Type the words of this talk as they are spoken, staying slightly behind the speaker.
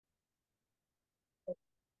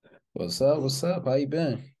What's up? What's up? How you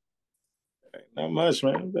been? Not much,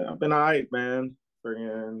 man. I've been all right, man.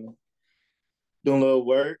 Freaking doing a little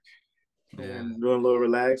work Yeah. and doing a little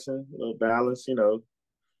relaxing, a little balance, How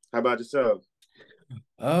about yourself?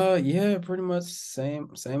 Yeah, pretty much same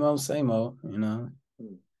old, same old.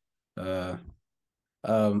 Hmm. Uh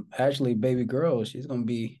actually baby girl,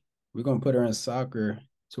 we're gonna put her in soccer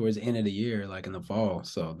towards the end of the year, like in the fall.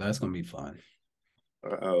 So that's gonna be fun.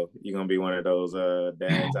 Uh-oh, you gonna be one of those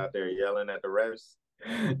dads out there yelling at the refs?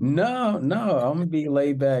 No, no, I'm gonna be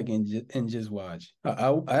laid back and just watch.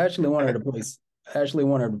 I actually want her to play I actually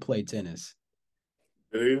want her to play tennis.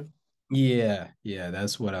 Do you? Yeah, yeah,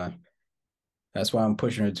 that's why I'm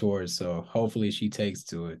pushing her towards. So hopefully she takes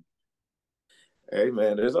to it. Hey,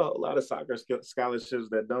 man, there's a lot of soccer scholarships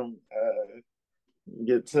that don't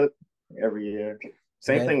get took every year.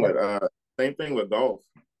 Same That thing with same thing with golf.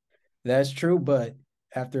 That's true, but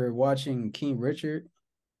after watching King Richard,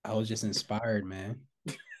 I was just inspired, man.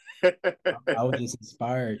 I was just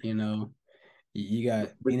inspired, you know. You got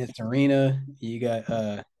but Venus Serena, you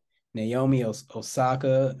got Naomi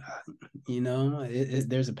Osaka,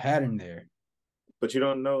 there's a pattern there. but you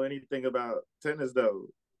don't know anything about tennis, though.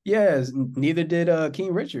 Yes, neither did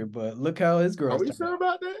King Richard, but look how his Are girls we turned sure out.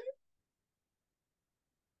 about that?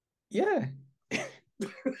 Yeah.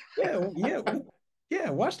 Yeah, yeah, yeah,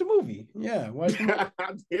 watch the movie. Yeah, watch the movie.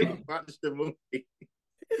 I didn't watch the movie. He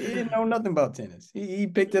didn't know nothing about tennis. He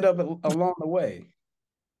picked it up along the way.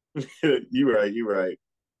 You're right. You're right.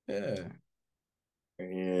 Yeah.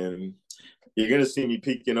 And you're gonna see me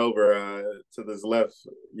peeking over to this left,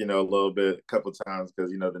 a little bit, a couple times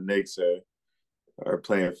because the Knicks are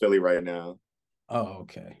playing Philly right now. Oh,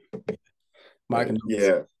 okay. My But condolences.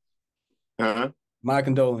 yeah, huh? My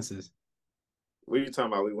condolences. What are you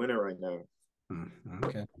talking about? We winning right now.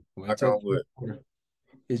 Okay. Wait Knock till on wood.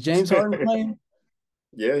 is James Harden playing?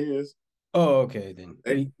 Yeah, he is. Oh, okay then.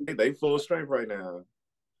 They full strength right now.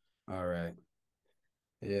 All right.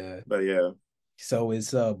 Yeah. But yeah, So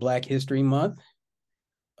it's Black History Month.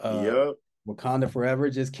 Uh yep. Wakanda Forever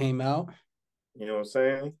just came out. You know what I'm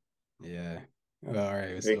saying? Yeah. All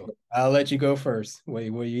right. Hey, So I'll let you go first. What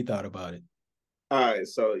you thought about it? all right,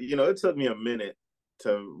 so it took me a minute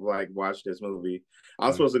to like watch this movie. I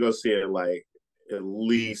was Mm. supposed to go see it like at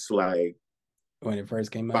least like When it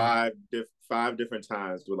first came out? five different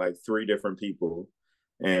times with like three different people.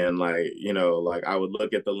 And like, like I would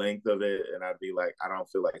look at the length of it and I'd be like, I don't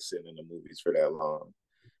feel like sitting in the movies for that long.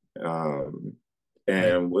 Um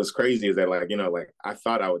Yeah. and what's crazy is that like, like I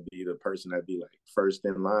thought I would be the person that'd be like first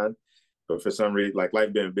in line. But for some reason, like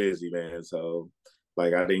life been busy, man. So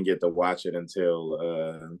like I didn't get to watch it until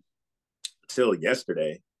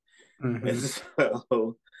yesterday. And Hmm.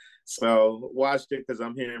 so watched it because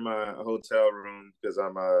I'm here in my hotel room because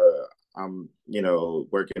I'm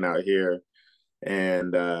working out here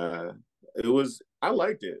and I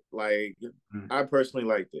liked it. Like I personally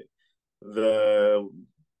liked it. The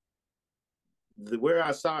the where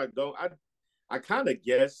I saw it go, I kind of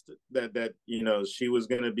guessed that she was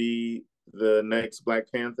gonna be the next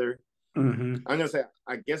Black Panther. Hmm. I'm gonna say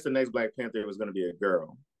I guess the next Black Panther was gonna be a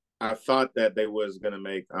girl. I thought that they was gonna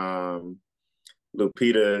make Lupita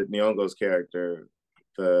Nyong'o's character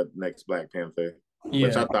the next Black Panther,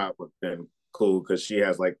 which Yeah. I thought would have been cool because she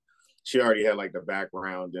already had like the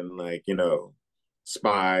background and like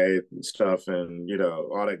spy and stuff and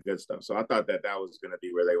all that good stuff. So I thought that was gonna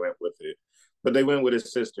be where they went with it, but they went with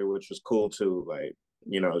his sister, which was cool too. Like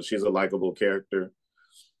she's a likable character,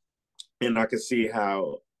 and I could see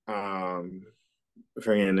how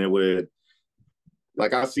it would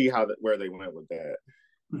like I see how where they went with that.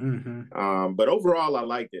 Hmm. But overall, I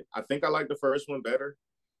liked it. I think I liked the first one better.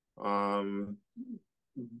 Um,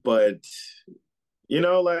 but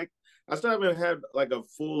like I still haven't had like a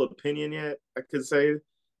full opinion yet. I could say,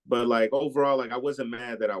 but like overall, like I wasn't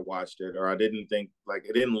mad that I watched it, or I didn't think like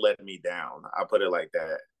it didn't let me down. I put it like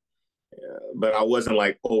that. Yeah, but I wasn't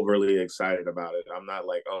like overly excited about it. I'm not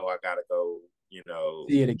like, oh, I gotta go,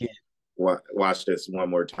 See it again. watch this one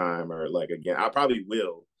more time or like again. I probably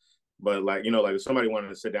will, but like like if somebody wanted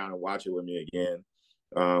to sit down and watch it with me again,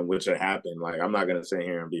 which would happen, like I'm not gonna sit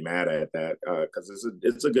here and be mad at that because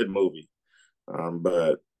it's a good movie.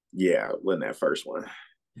 But yeah, wasn't that first one.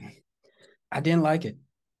 I didn't like it.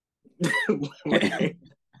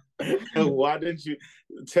 Why didn't you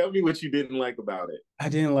tell me what you didn't like about it? I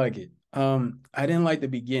didn't like it. I didn't like the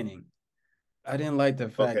beginning. I didn't like the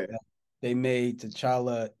fact Okay. that they made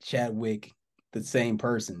T'Challa Chadwick the same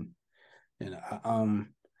person. And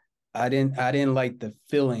I didn't like the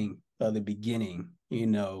feeling of the beginning,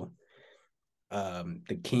 the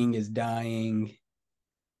king is dying.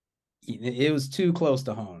 It was too close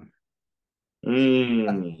to home.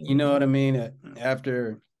 Mm. You know what I mean?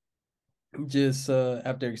 After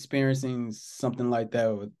after experiencing something like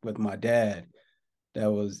that with my dad,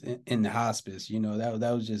 that was in the hospice.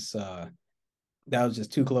 That was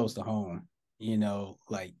just too close to home.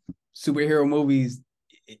 Like superhero movies,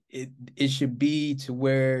 it should be to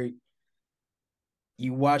where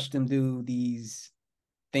you watch them do these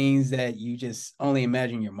things that you just only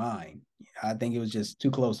imagine in your mind. I think it was just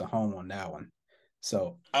too close to home on that one.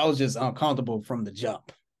 So I was just uncomfortable from the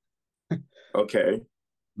jump. Okay.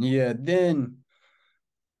 Yeah, then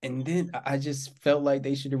I just felt like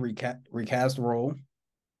they should have recast the role.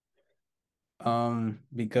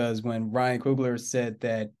 Because when Ryan Coogler said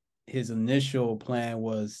that his initial plan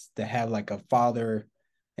was to have like a father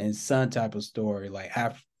and son type of story, like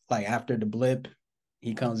after the blip,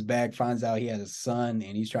 he comes back, finds out he has a son,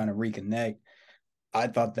 and he's trying to reconnect. I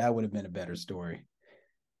thought that would have been a better story.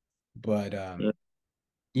 But Mm.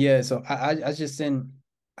 yeah, so I just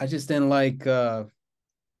didn't like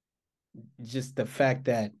just the fact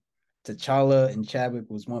that T'Challa and Chadwick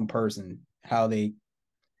was one person, how it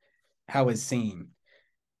seemed.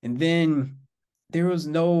 And then there was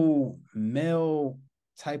no male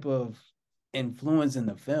type of influence in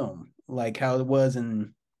the film, like how it was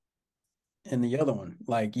in the other one.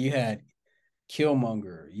 Like you had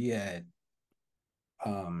Killmonger, you had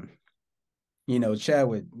um,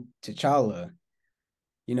 Chadwick, T'Challa.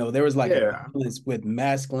 There was like a Yeah. balance with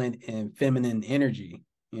masculine and feminine energy.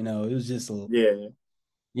 It was just Yeah.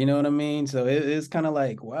 you know what I mean? So it's kind of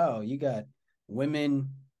like, wow, you got women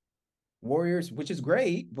warriors, which is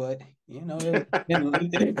great, but don't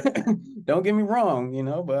get me wrong,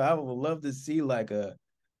 but I would love to see like a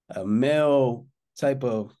male type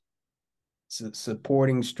of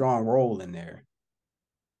supporting strong role in there.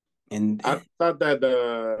 And I thought that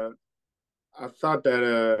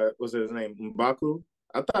was his name M'Baku.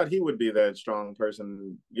 I thought he would be that strong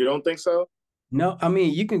person. You don't think so? no, I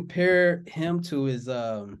mean you compare him to his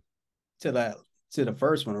to that to the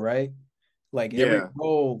first one, right? Like every Yeah.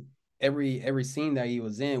 role, every scene that he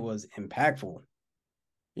was in was impactful.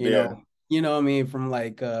 You Yeah. know, what I mean, from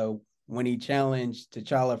like when he challenged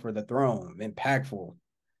T'Challa for the throne, impactful.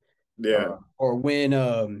 Yeah. Or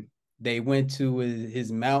when they went to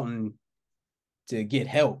his mountain to get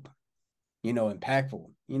help, impactful.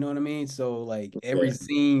 You know what I mean? So like every Yeah.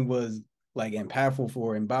 scene was like impactful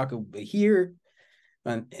for M'Baku, but here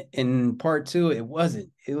in part two, it wasn't.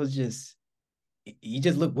 It was just he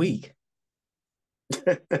just looked weak.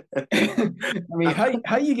 I mean,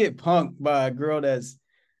 how you get punked by a girl that's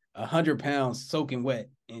 100 pounds soaking wet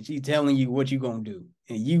and she telling you what you gonna do,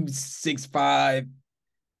 and you 6'5"?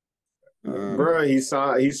 Bro, he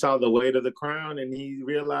saw the weight of the crown and he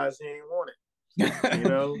realized he ain't want it, you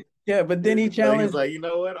know? Yeah, but then he So he's challenged. like, you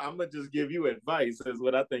know what? I'm gonna just give you advice, is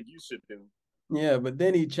what I think you should do. Yeah, but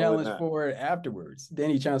then he Or challenged not. for it afterwards. Then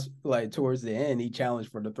he challenged like towards the end. He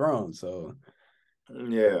challenged for the throne. So,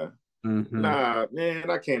 Yeah. mhm. Nah, man,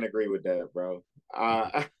 I can't agree with that, bro.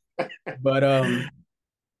 Uh, but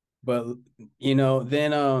but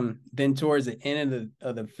then towards the end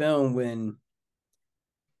of the film when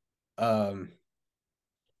um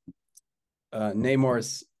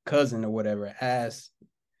Neymar's cousin or whatever asked,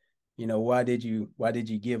 why did you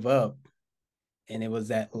give up? And it was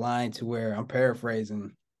that line to where I'm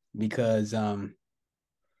paraphrasing because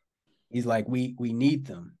he's like we need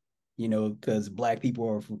them, because black people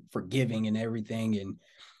are forgiving and everything, and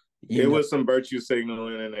you it know was some virtue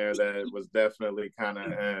signaling in there that was definitely kind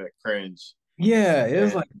of cringe. yeah, it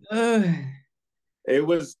was And like it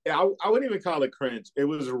was, I wouldn't even call it cringe. It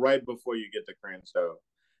was right before you get to cringe, though.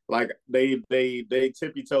 Like they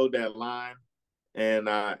tippy toed that line,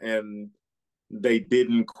 and they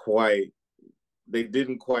didn't quite they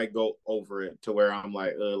didn't quite go over it to where I'm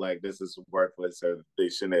like this is worthless, or they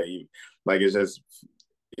shouldn't have even, like, it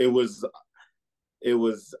was it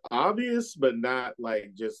was obvious, but not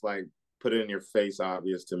like just like put it in your face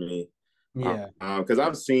obvious to me. yeah, Because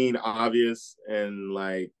I've seen obvious, and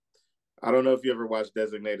like, I don't know if you ever watched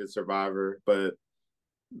Designated Survivor, but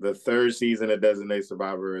the third season of Designated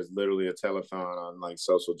Survivor is literally a telethon on like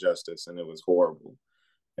social justice, and it was horrible.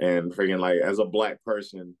 And freaking, like, as a black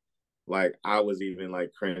person, like, I was even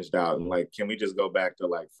like cringed out, and like, can we just go back to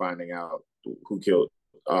like finding out who killed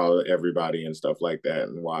everybody and stuff like that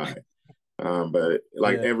and why? But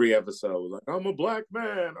like yeah. every episode was like, I'm a black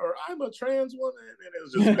man or I'm a trans woman, and it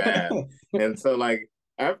was just bad. And so like,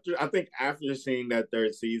 after seeing that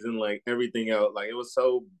third season, like everything else, like it was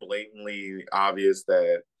so blatantly obvious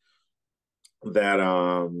that that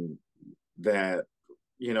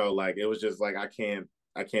like it was just like, I can't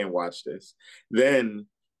watch this. Then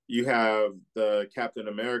you have the Captain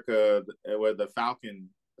America with the Falcon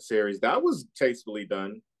series. That was tastefully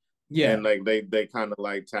done. Yeah. And like they kind of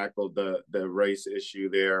like tackled the race issue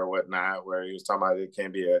there or whatnot, where he was talking about it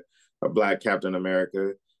can't be a black Captain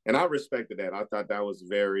America. And I respected that. I thought that was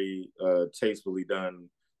very tastefully done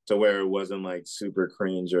to where it wasn't like super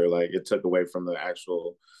cringe or like it took away from the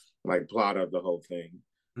actual like plot of the whole thing.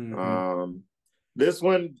 Hmm. Um, this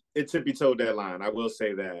one, it tippy toed that line. I will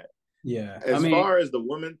say that. Yeah. I As mean, far as the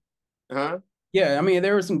woman, huh? yeah, I mean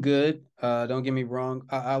there was some good. Don't get me wrong.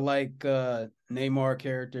 I like Neymar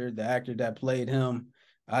character, the actor that played him.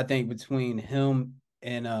 I think between him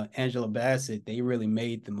and Angela Bassett, they really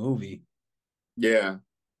made the movie. Yeah,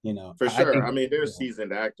 You know, for I sure. I think mean, they're yeah.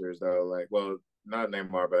 seasoned actors though. Like, well, not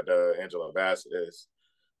Neymar, but Angela Bassett is.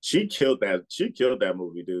 She killed that. She killed that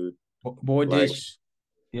movie, dude. Boy did Like, she.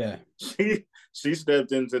 Yeah. she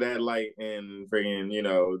stepped into that light and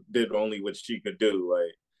freaking did only what she could do.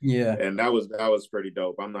 Like, Yeah. and that was pretty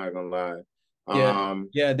dope. I'm not gonna lie. Yeah. Um,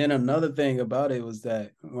 Yeah. Then another thing about it was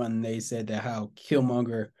that when they said that how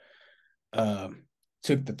Killmonger um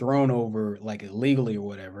took the throne over like illegally or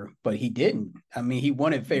whatever, but he didn't. I mean, he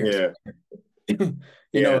wanted fair and yeah, square.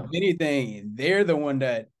 yeah. If anything, they're the one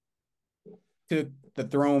that took the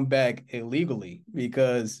throne back illegally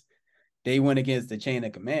because they went against the chain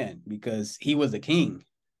of command because he was the king.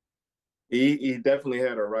 He definitely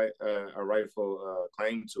had a rightful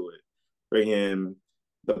claim to it. For him,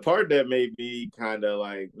 the part that made me kind of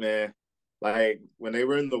like man, like when they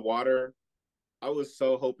were in the water, I was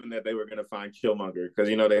so hoping that they were gonna find Killmonger because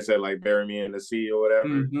they said like bury me in the sea or whatever.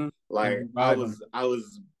 Mm-hmm. And Like I revive him. was I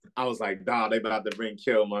was I was like, nah, they about to bring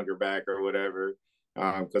Killmonger back or whatever.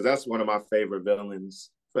 Because that's one of my favorite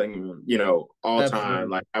villains thing, all time.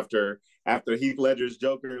 Like Absolutely. after Heath Ledger's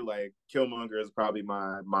Joker, like Killmonger is probably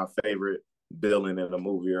my favorite villain in a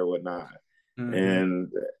movie or whatnot. Mm-hmm.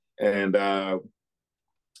 And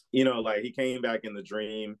like he came back in the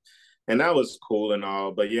dream, and that was cool and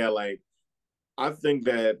all. But yeah, like I think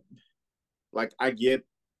that like I get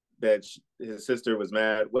that his sister was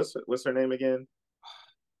mad. What's her name again?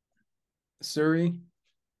 Suri.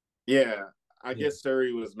 Yeah, I Yeah. guess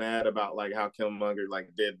Suri was mad about like how Killmonger like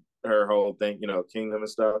did her whole thing, kingdom and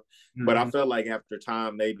stuff. But I Mm-hmm. felt like after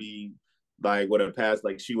time, maybe like would have passed,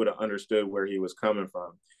 like she would have understood where he was coming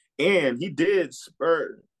from, and he did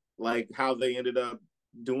spur like how they ended up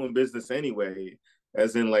doing business anyway,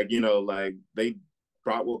 as in like like they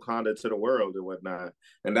brought Wakanda to the world and whatnot,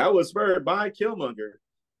 and that was spurred by Killmonger.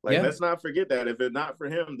 Like, Yeah. let's not forget that if it not for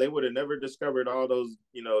him, they would have never discovered all those,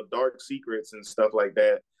 dark secrets and stuff like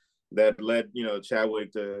that led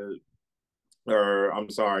Chadwick to, or I'm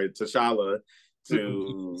sorry, T'Challa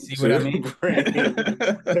to See what I to mean?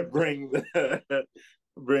 bring the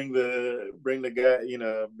bring the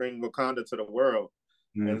guy bring Wakanda to the world.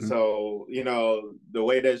 And Mm-hmm. so the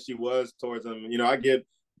way that she was towards him, I get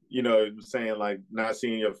saying like not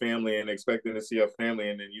seeing your family and expecting to see your family,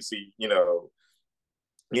 and then you see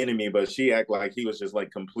enemy, but she act like he was just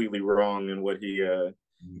like completely wrong in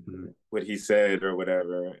Mm-hmm. what he said or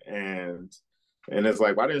whatever. And it's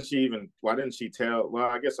like, why didn't she tell? Well,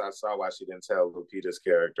 I guess I saw why she didn't tell Lupita's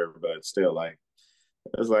character, but still, like,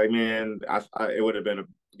 it's like, man, it would have been a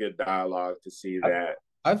good dialogue to see I, that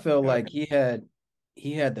I felt like happen.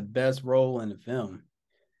 he had the best role in the film,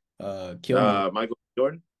 Killmonger. Michael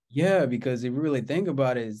Jordan? Yeah, because if you really think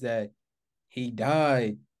about it, is that he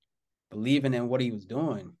died believing in what he was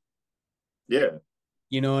doing. Yeah,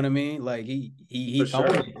 You know what I mean? Like for he owned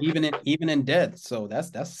sure. it, even in death. So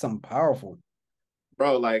that's something powerful.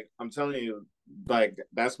 Bro, like, I'm telling you, like,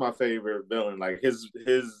 that's my favorite villain. Like,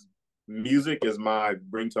 his music is my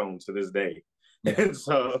ringtone to this day. Yeah. And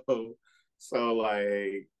so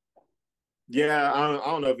like, yeah, I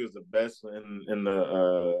don't know if he was the best in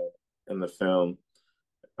the film.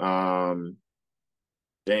 Um,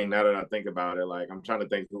 Dang, now that I think about it, like I'm trying to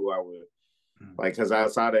think who I would like, because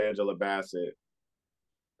outside of Angela Bassett,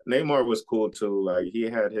 Neymar was cool too. Like he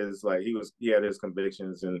had his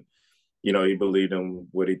convictions, and he believed in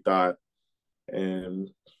what he thought, and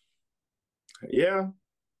yeah,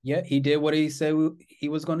 Yeah, he did what he said he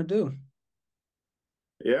was going to do.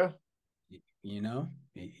 yeah. You know?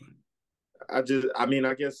 I mean,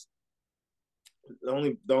 I guess the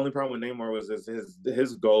only problem with Neymar was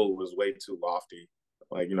his goal was way too lofty.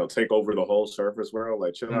 Like, take over the whole surface world.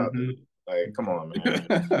 Like, chill out, dude. Mhm. Like, come on,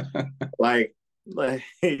 man. Like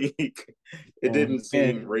it Oh, didn't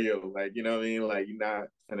seem man. real. Like, you know what I mean? Like, you're not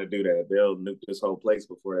gonna do that. They'll nuke this whole place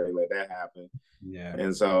before they let that happen. Yeah.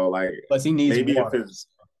 And so, like, Plus, he needs maybe if water. his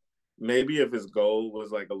maybe if his goal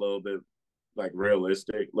was like a little bit like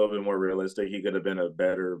realistic, a little bit more realistic, he could have been a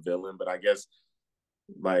better villain. But I guess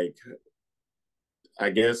Like, I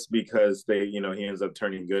guess because they, he ends up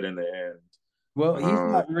turning good in the end. Well, he's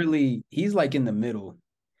Um, not really. He's like in the middle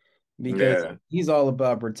because yeah, he's all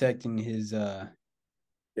about protecting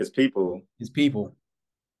it's people. his people.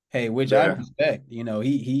 Hey, which I Yeah. respect.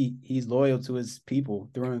 He's loyal to his people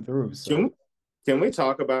through and through. So Can can we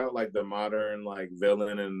talk about like the modern like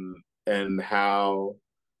villain and how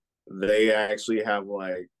they actually have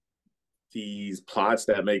like these plots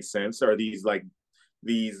that make sense, or these like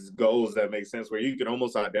these goals that make sense, where you can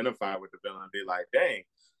almost identify with the villain and be like, dang,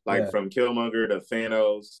 like yeah, from Killmonger to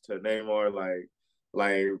Thanos to Namor,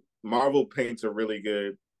 like Marvel paints a really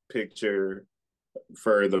good picture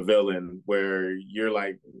for the villain where you're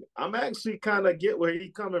like, I'm actually kind of get where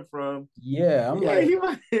he's coming from. yeah. I'm Yeah,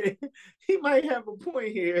 like, he might have a point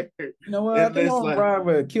here. you know what? I And think I'm it's gonna like, ride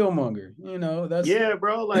with Killmonger. That's yeah,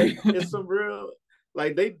 bro, like it's some real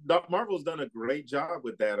like they Marvel's done a great job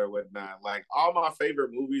with that or whatnot. Like all my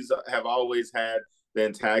favorite movies have always had the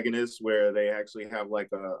antagonists where they actually have like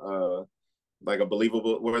a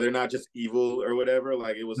believable, where they're not just evil or whatever.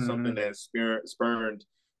 Like it was something Mhm. that spurned,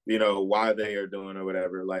 why they are doing or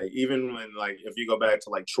whatever. Like even when like if you go back to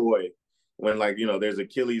like Troy, when like there's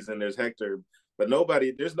Achilles and there's Hector, but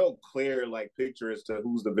there's no clear like picture as to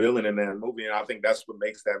who's the villain in that movie, and I think that's what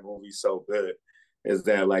makes that movie so good. Is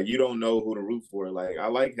that like you don't know who to root for? Like I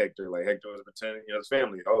like Hector. Like Hector was pretending, his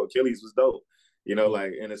family. Oh, Achilles was dope.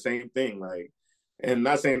 Like and the same thing. Like and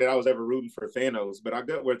not saying that I was ever rooting for Thanos, but I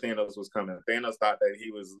got where Thanos was coming. Thanos thought that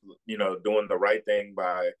he was, doing the right thing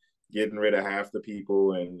by getting rid of half the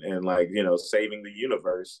people and like, saving the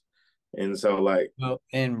universe. And so like, Well,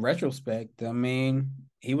 in retrospect, I mean,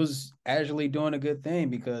 he was actually doing a good thing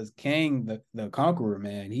because Kang, the Conqueror,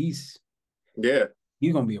 man, yeah,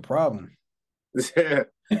 he's gonna be a problem. yeah.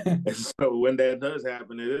 And so when that does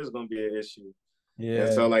happen, it is going to be an issue. And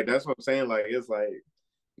Yeah, so like that's what I'm saying. Like it's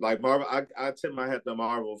like Marvel. I tip my hat to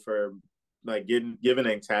Marvel for like giving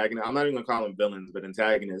antagonists. I'm not even gonna call them villains, but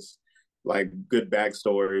antagonists like good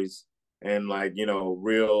backstories and like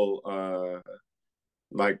real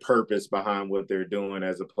like purpose behind what they're doing,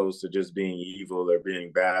 as opposed to just being evil or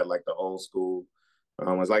being bad like the old school.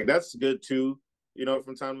 It's like that's good too.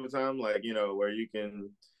 From time to time, like where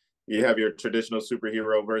you have your traditional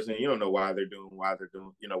superhero version. You don't know why they're doing, what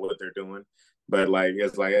they're doing, but like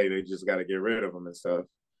it's like, hey, they just got to get rid of them and stuff.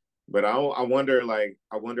 But I wonder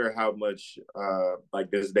how much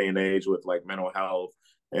like this day and age with like mental health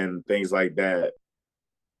and things like that,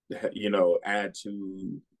 add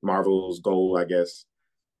to Marvel's goal, I guess,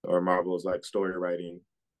 or Marvel's like story writing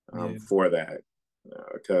yeah. for that.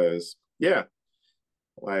 Because yeah,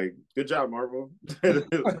 like good job, Marvel. Because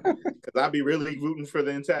I'd be really rooting for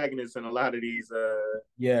the antagonists in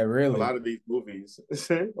Yeah, a really. lot of these movies,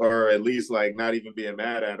 or at least like not even being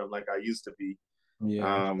mad at them like I used to be.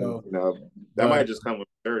 Yeah. So, That but might just come with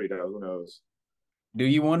maturity, though. Who knows? do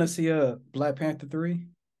you want to see a Black Panther 3?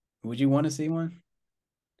 Would you want to see one?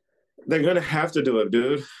 They're gonna have to do it,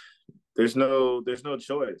 dude. There's no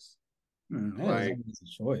choice. That is Like, always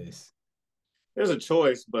a choice. there's a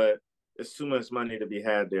choice, but it's too much money to be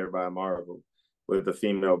had there by Marvel with the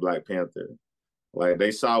female Black Panther. Like,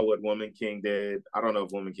 they saw what Woman King did. I don't know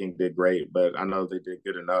if Woman King did great, but I know they did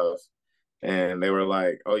good enough. And they were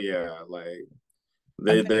like, oh yeah, like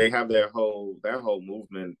I they think have their whole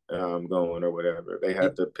movement going or whatever. They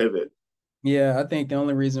had to pivot. yeah, I think the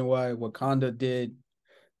only reason why Wakanda did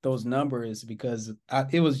those numbers because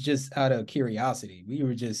it was just out of curiosity. We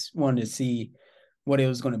were just wanting to see what it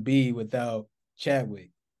was going to be without Chadwick.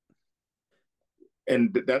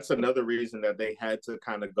 And that's another reason that they had to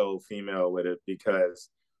kind of go female with it, because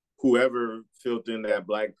whoever filled in that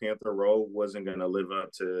Black Panther role wasn't going to live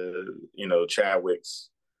up to Chadwick's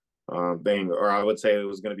thing, or I would say it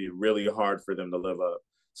was going to be really hard for them to live up.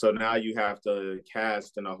 So now you have to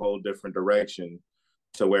cast in a whole different direction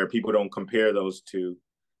to where people don't compare those two,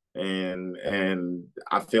 and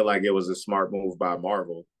I feel like it was a smart move by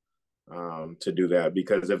Marvel to do that,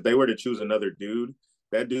 because if they were to choose another dude,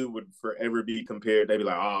 that dude would forever be compared. They'd be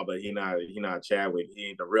like, oh, but he not Chadwick. He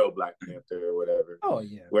ain't the real Black Panther or whatever. Oh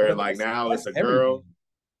yeah, Where but like now it's that's a girl, everything.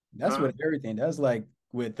 That's huh? with everything. That's like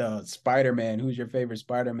with Spider-Man. Who's your favorite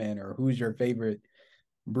Spider-Man, or who's your favorite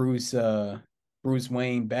Bruce Bruce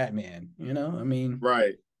Wayne Batman? I mean,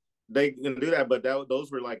 Right. They can do that, but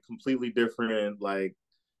those were like completely different, like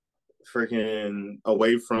freaking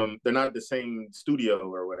away from. They're not the same studio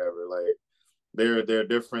or whatever. Like they're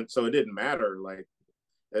different, so it didn't matter. Like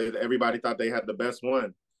everybody thought they had the best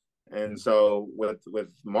one. And so with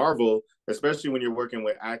Marvel, especially when you're working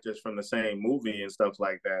with actors from the same movie and stuff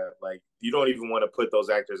like that, like you don't even want to put those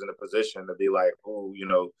actors in a position to be like, oh,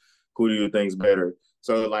 who do you think's better?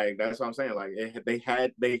 So like that's what I'm saying. Like they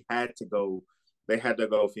had to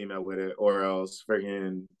go female with it, or else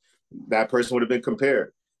freaking that person would have been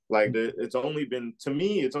compared. Like it's only been to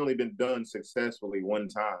me, it's only been done successfully one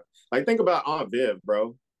time. Like think about Aunt Viv,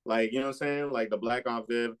 bro. Like you know what I'm saying? Like the black Aunt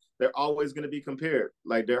Viv, they're always gonna be compared.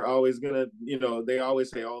 Like they're always gonna, they always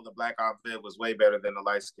say, "Oh, the black Aunt Viv was way better than the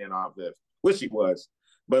light skinned Aunt Viv," which she was.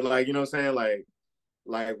 But like you know what I'm saying?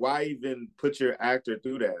 Like, why even put your actor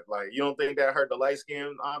through that? Like, you don't think that hurt the light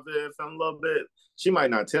skin Aviv felt a little bit? She might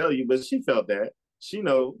not tell you, but she felt that. She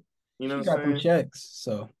know, you know She what got I'm them saying? checks,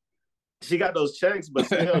 so She got those checks, but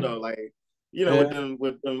still though, like, yeah.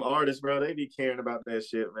 with them artists, bro, they be caring about that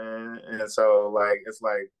shit, man. And so like it's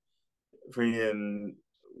like freaking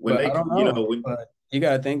when But I they don't know. But you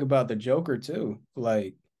gotta think about the Joker too. You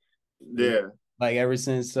know, yeah, like ever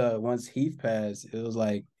since once Heath passed, it was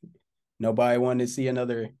like nobody wanted to see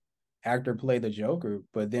another actor play the Joker.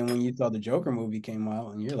 But then when you saw the Joker movie came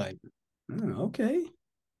out, and you're like, okay.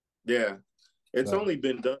 yeah. It's So only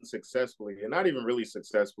been done successfully, and not even really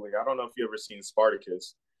successfully. I don't know if you ever seen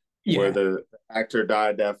Spartacus, where yeah, the actor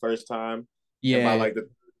died that first time, and by yeah, like the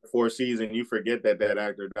fourth season, you forget that that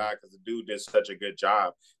actor died because the dude did such a good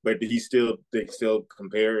job. But they still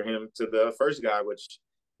compare him to the first guy, which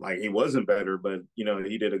like he wasn't better, but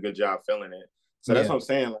he did a good job filling it. So that's yeah, what I'm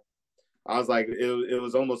saying. Like, I was like, it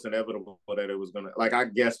was almost inevitable that it was gonna, like, I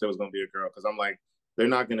guessed it was gonna be a girl because I'm like, they're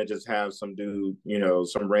not gonna just have some dude,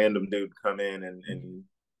 some random dude come in and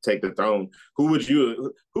take the throne. Who would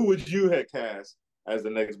you have cast as the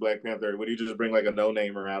next Black Panther? Would you just bring like a no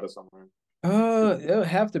namer out of somewhere? it'll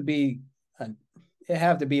have to be a, it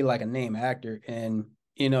have to be like a name actor, and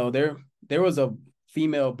there was a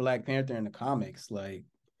female Black Panther in the comics. Like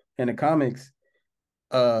in the comics,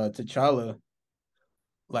 T'Challa,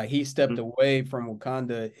 like he stepped away from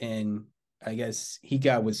Wakanda, and I guess he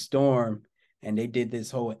got with Storm, and they did this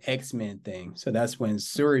whole X-Men thing. So that's when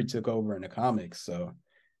Suri took over in the comics. So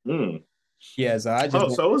Mm. yeah, so I just Oh,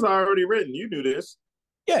 went, so it was already written. You knew this.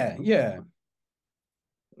 yeah, yeah.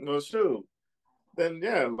 Well, shoot. Then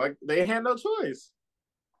yeah, like they had no choice.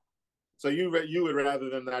 So you would rather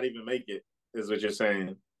them not even make it, is what you're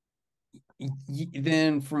saying.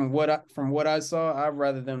 Then from what I saw, I'd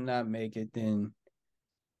rather them not make it than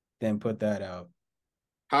put that out.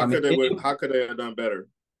 I mean, How could they have done better?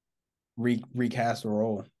 recast the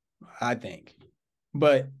role, I think,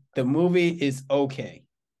 but the movie is okay.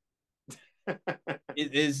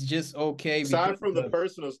 It is just okay because Aside from the of,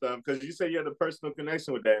 personal stuff, because you say you had a personal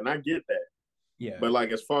connection with that, and I get that. yeah. But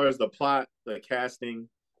like as far as the plot, the casting,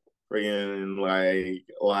 and like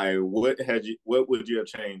what would you have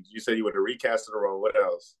changed? You said you would have recasted the role. What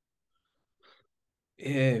else?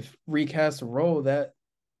 If recast the role, that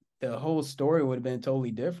the whole story would have been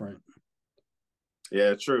totally different.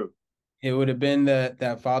 Yeah, true. It would have been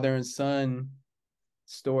that father and son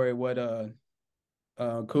story what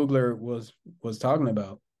Coogler was talking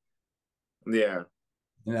about. Yeah.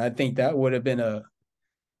 And I think that would have been a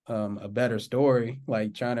better story,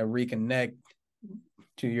 like trying to reconnect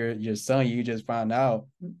to your son you just found out.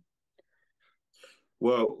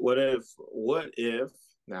 Well, what if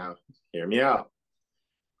now hear me out.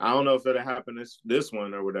 I don't know if it'll happen this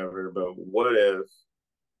one or whatever, but what if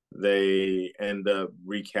they end up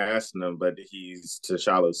recasting him, but he's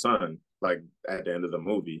T'Challa's son, like at the end of the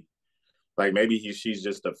movie? Like maybe she's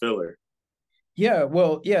just a filler. Yeah,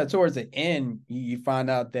 well, yeah, towards the end, you find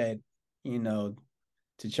out that, you know,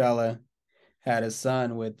 T'Challa had a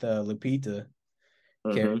son with Lupita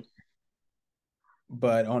character. Mm-hmm.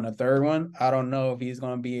 But on the third one, I don't know if he's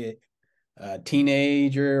going to be a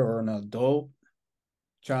teenager or an adult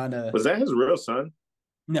trying to. Was that his real son?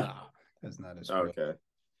 No, that's not his real. Okay,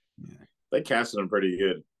 Yeah, they casted him pretty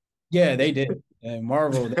good. yeah, they did. And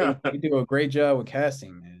Marvel, they do a great job with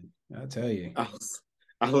casting, man. I'll tell you. I was,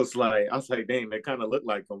 I was like, dang, they kind of look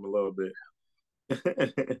like him a little bit.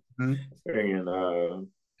 Mhm. and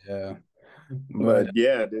Yeah, but but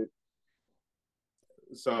yeah, dude.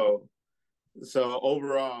 So so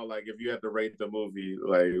overall, like, if you had to rate the movie,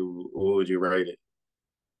 like, what would you rate it?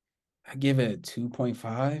 I give it a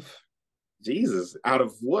 2.5 Jesus, out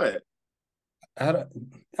of what? out of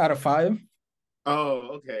out of five.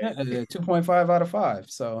 Oh, Yeah, okay. 2.5 out of five.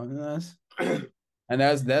 So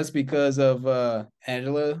that's because of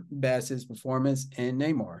Angela Bassett's performance in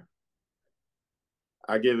Neymar.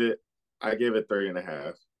 I give it, I give it three and a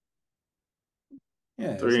half.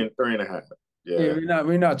 Yeah, Three and a half. yeah, Yeah,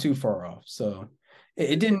 we're not too far off. So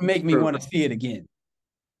it didn't make me true. want to see it again.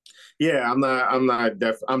 Yeah, I'm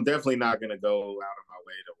definitely not gonna go out of my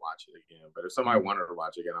way to watch it again. But if somebody wanted to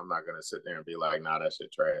watch it again, I'm not gonna sit there and be like, nah, that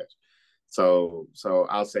shit trash. So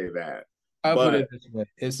I'll say that. I'll put But it this way.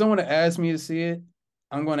 If someone asked me to see it,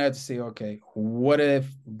 I'm gonna have to say, okay, what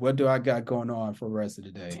do I got going on for the rest of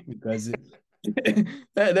the day? Because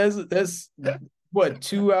that's what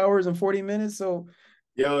 2 hours and 40 minutes. So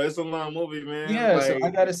yo, it's a long movie, man. yeah, so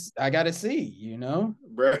Like, I gotta see, you know?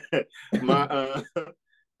 bro, my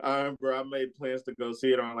bro, I made plans to go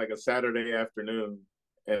see it on like a Saturday afternoon,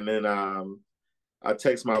 and then I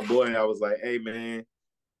text my boy. I was like, hey man,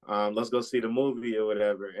 let's go see the movie or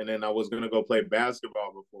whatever. And then I was gonna go play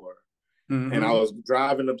basketball before, and I Hmm. was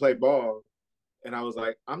driving to play ball. And I was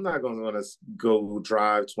like, I'm not going to go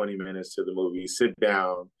drive 20 minutes to the movie, sit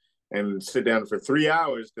down for 3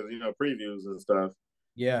 hours because, previews and stuff,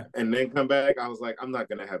 Yeah, and then come back. I was like, I'm not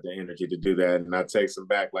going to have the energy to do that. And I text him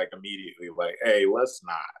back like immediately, like, hey, let's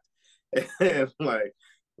not. And like,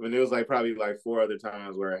 when it was like probably like four other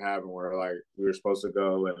times where it happened where like we were supposed to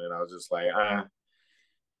go. And then I was just like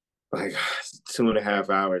 2.5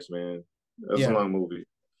 hours, man. That's a yeah, long movie.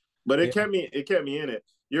 But yeah, it kept me in it.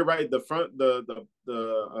 You're right. The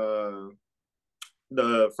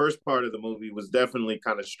first part of the movie was definitely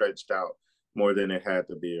kind of stretched out more than it had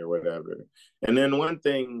to be or whatever. And then one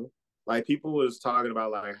thing, like people was talking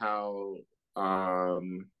about like how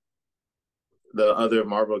the other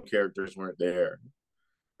Marvel characters weren't there.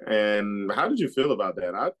 And how did you feel about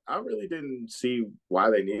that? I really didn't see why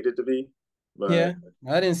they needed to be, yeah.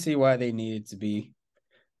 but I didn't see why they needed to be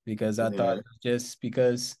because I thought yeah, it was just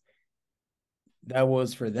because that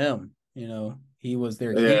was for them, you know. He was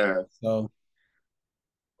their king. yeah, So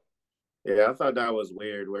yeah. I thought that was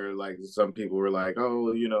weird. Where like some people were like,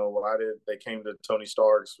 "Oh, why did they came to Tony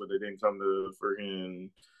Stark's, but they didn't come to freaking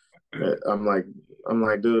I'm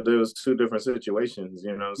like, dude, there was two different situations.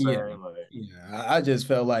 You know what I'm yeah, saying? Like, yeah. I just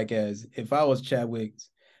felt like as if I was Chadwick's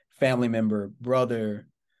family member, brother,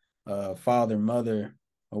 father, mother,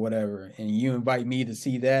 or whatever, and you invite me to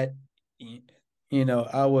see that, you know,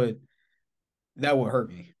 I would that would hurt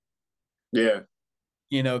me, yeah,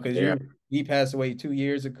 you know, because yeah, he passed away 2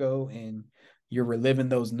 years ago, and you're reliving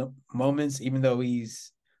those moments, even though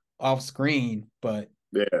he's off screen, but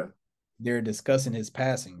yeah, they're discussing his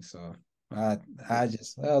passing. So I I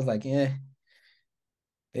was like, yeah,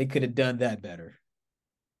 they could have done that better.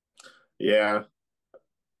 yeah,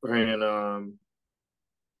 and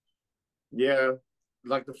yeah,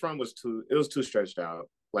 like the front it was too stretched out.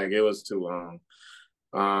 Like it was too long.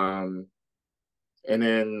 Um, and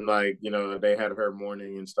then like they had her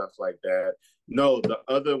mourning and stuff like that. No, the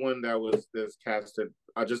other one that was this casted,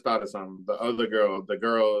 I just thought of something. The other girl,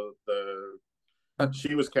 the Uh,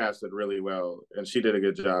 she was casted really well, and she did a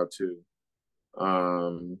good job too.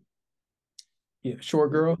 Um, yeah,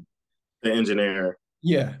 short girl. the engineer,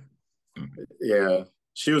 Yeah, yeah,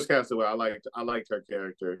 she was casted well. I liked her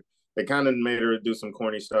character. They kind of made her do some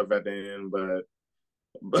corny stuff at the end, but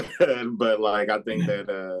but like I think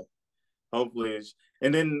that hopefully.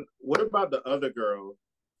 And then what about the other girl?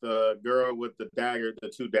 The girl with the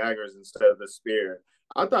two daggers instead of the spear.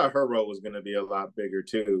 I thought her role was going to be a lot bigger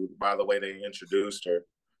too. By the way they introduced her,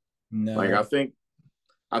 like no,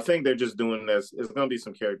 I think they're just doing this. It's going to be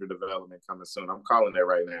some character development coming soon. I'm calling it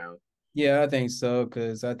right now. yeah, I think so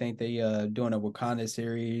because I think they doing a Wakanda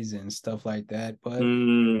series and stuff like that. But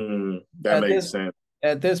That at makes this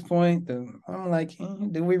sense, point, I'm like,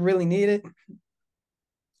 do we really need it?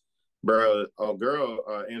 bro. Oh, girl,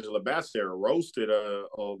 Angela Bassett roasted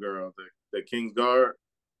old girl, the King's Guard.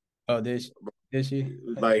 Oh, did she?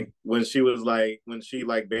 Like when she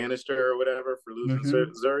like banished her or whatever for losing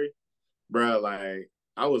Mm-hmm. Zuri, bro. Like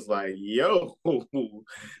I was like, yo,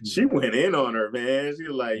 she Yeah. went in on her, man. She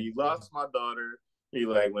like, you lost my daughter. He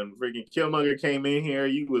like when freaking Killmonger came in here,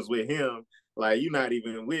 you was with him. Like you not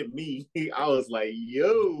even with me. I was like,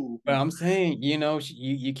 yo, But I'm saying, you know,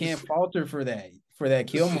 you can't falter for that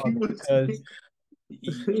she Killmonger was. because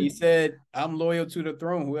he said, "I'm loyal to the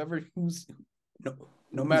throne,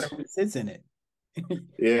 no matter who sits in it."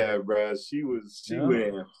 Yeah, bro.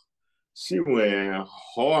 No, She went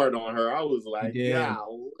hard on her. I was he like, did.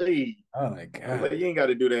 golly. Oh my I was like, god. you ain't got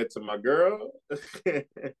to do that to my girl.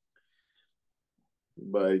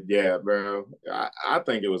 But yeah, bro, I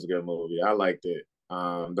think it was a good movie. I liked it.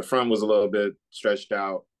 The front was a little bit stretched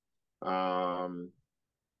out. Um,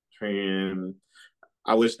 and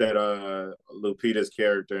I wish that Lupita's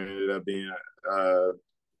character ended up being uh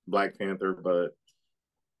Black Panther, but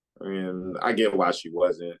I mean, I get why she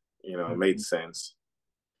wasn't. It made Mhm. sense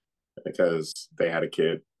because they had a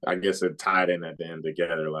kid. I guess it tied in at the end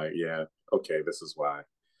together. Like, yeah, okay, this is why.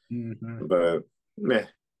 Mhm. But meh.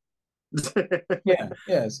 Yeah,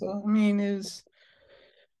 yeah. So I mean, it was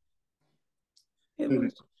it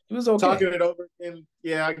was okay. Talking it over, and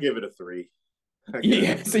yeah, I give it a 3. I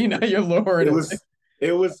Yeah, guess so you're lowering it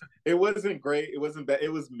it. was. It wasn't great. It wasn't bad.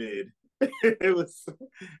 It was mid. it was.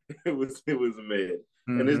 It was mid.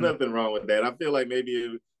 And there's Hmm. nothing wrong with that. I feel like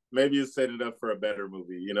maybe it's setting it up for a better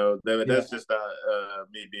movie. Yeah, That's just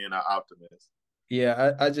me being an optimist.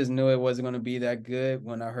 yeah. I just knew it wasn't going to be that good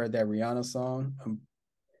when I heard that Rihanna song.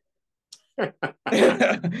 I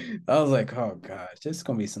was like, oh gosh, this is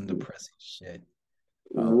gonna be some depressing shit.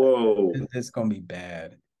 I was like, Whoa, this is gonna be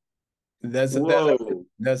bad. That's whoa.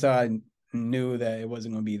 that's how I knew that it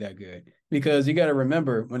wasn't gonna be that good. Because you got to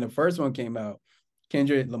remember when the first one came out,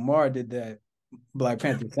 Kendrick Lamar did that Black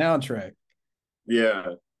Panther soundtrack,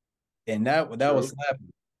 Yeah, and that was true, slapping.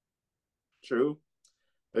 true.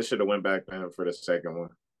 They should have went back to him for the second one.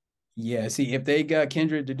 Yeah, see, if they got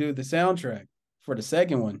Kendrick to do the soundtrack for the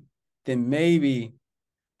second one, then maybe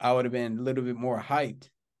I would have been a little bit more hyped.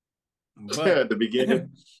 But At the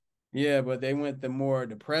beginning. yeah, but they went the more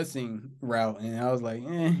depressing route, and I was like,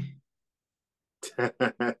 eh.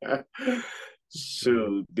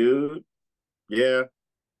 Shoot, dude. Yeah,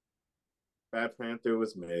 Black Panther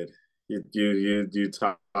was mid. You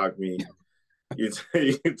talk me you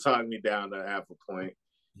talk me down to half a point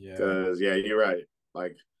Yeah. because yeah, you're right.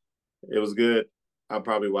 Like it was good. I'll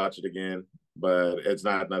probably watch it again, but it's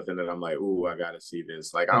not nothing that I'm like, ooh, I gotta see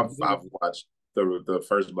this. Like Oh, I've watched the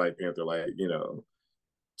first Black Panther like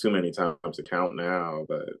too many times to count now,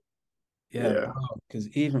 but yeah, yeah. bro. Because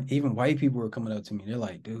even white people were coming up to me. They're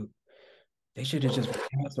like, dude, they should have just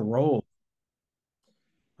cast a role.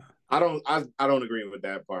 I don't agree with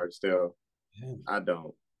that part still. Yeah. I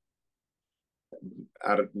don't.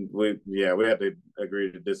 I don't, we had to agree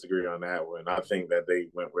to disagree on that one. I think that they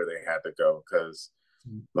went where they had to go because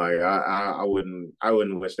like I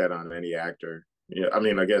wouldn't wish that on any actor. Yeah, I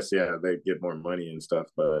mean I guess yeah they get more money and stuff,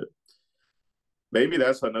 but maybe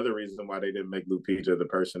that's another reason why they didn't make Lupita the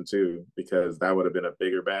person too because that would have been a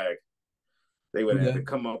bigger bag. They would have had Yeah. to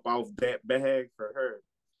come up off that bag for her.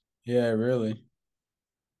 Yeah, really.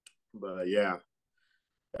 But yeah,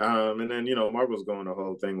 and then Marvel's going the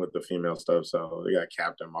whole thing with the female stuff, so they got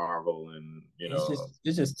Captain Marvel and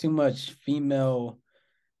It's just too much female.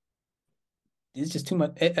 It's just too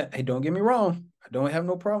much. Hey, don't get me wrong. I don't have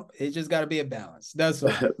no problem. It just got to be a balance. That's all.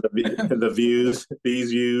 the views.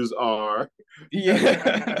 These views are.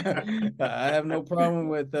 Yeah, I have no problem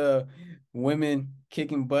with women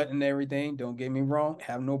kicking butt and everything. Don't get me wrong,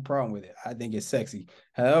 have no problem with it. I think it's sexy.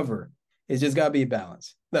 However, it's just gotta be a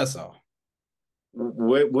balance. That's all.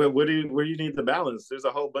 Where do you need the balance? There's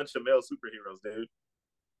a whole bunch of male superheroes, dude,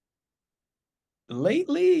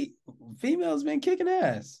 Lately, females been kicking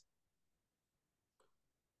ass.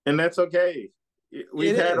 and that's okay.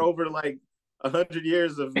 We've It had is. over like 100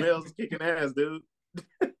 years of males kicking ass, dude.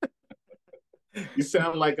 You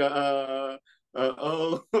sound like a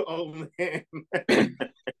old man.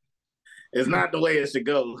 It's not the way it should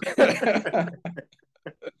go.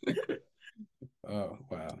 Oh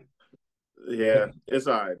wow. Yeah, it's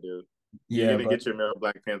all right, dude. You're Yeah, gonna but get your male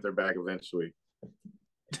Black Panther back eventually.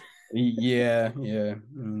 yeah,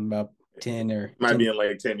 about 10 or Might 10. be in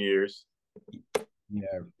like 10 years.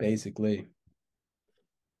 Yeah, basically.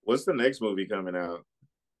 What's the next movie coming out?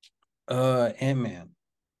 Ant-Man.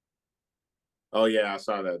 Oh yeah, I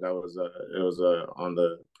saw that. That was it was on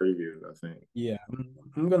the preview, I think. Yeah,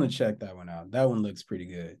 I'm gonna check that one out. That one looks pretty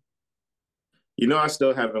good. I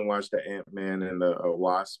still haven't watched the Ant Man and the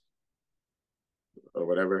Wasp or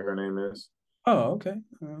whatever her name is. Oh, okay.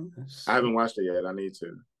 I haven't watched it yet. I need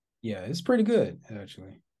to. Yeah, it's pretty good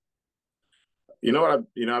actually. You know what?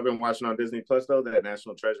 I've been watching on Disney Plus though. That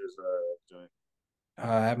National Treasures joint.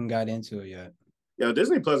 I haven't got into it yet. Yo,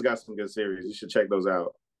 Disney Plus got some good series. You should check those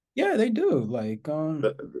out. Yeah, they do. Like,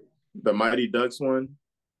 The Mighty Ducks one.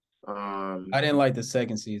 I Um, didn't like the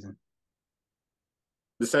second season.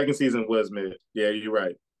 the second season was mid. Yeah, you're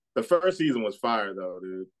right. The first season was fire though,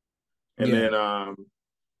 dude. And Yeah, then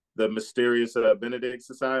the Mysterious Benedict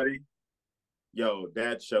Society. Yo,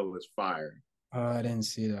 that show was fire. I didn't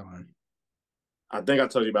see that one. I think I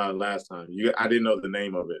told you about it last time. I didn't know the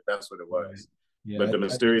name of it. That's what it Right. was. But Yeah, the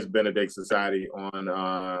Mysterious Benedict Society on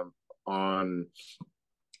on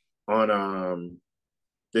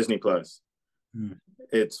Disney Plus. hmm.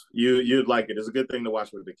 It's you'd like it. It's a good thing to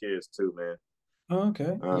watch with the kids too, man. Oh,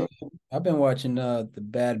 okay. Yeah, Uh, I've been watching the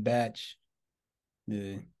Bad Batch.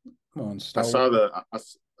 The on I Star Wars. saw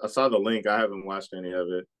I saw the link. I haven't watched any of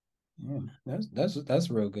it. Yeah, that's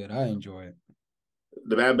real good. I enjoy it.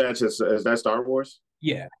 The Bad Batch is that Star Wars?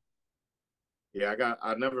 Yeah. Yeah,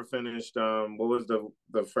 I never finished what was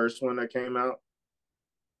the first one that came out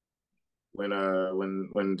when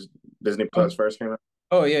Disney Oh, Plus first came out?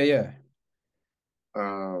 oh yeah, yeah.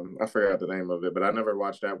 I forgot the name of it, but I never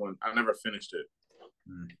watched that one. I never finished it.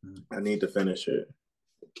 Mhm. I need to finish it.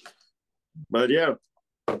 But yeah,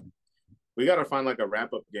 we got to find like a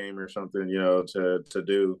wrap up game or something, to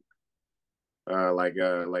do. Like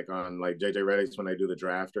on like JJ Reddick's when they do the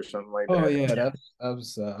draft or something like Oh that. yeah, I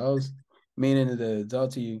was meaning to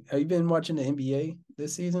talk to you. Have you been watching the NBA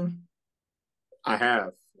this season? I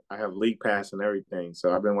have I have league pass and everything,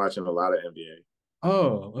 so I've been watching a lot of NBA.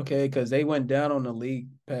 Oh, okay, because they went down on the league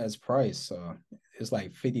pass price, so it's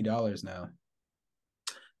like $50 now.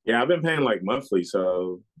 Yeah, I've been paying like monthly,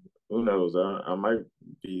 so who knows? I might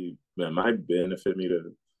be that might benefit me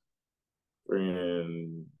to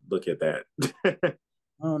and look at that. I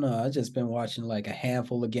don't know. I just been watching like a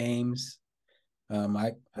handful of games.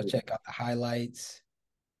 I check out the highlights.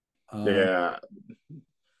 Um, Yeah,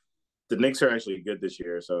 the Knicks are actually good this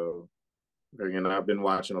year, so I've been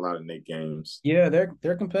watching a lot of Knicks games. yeah,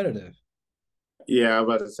 they're competitive. Yeah, I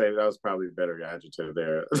was about to say that was probably a better adjective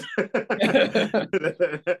there.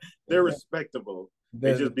 They're Yeah, respectable.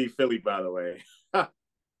 They just the, beat Philly, by the way.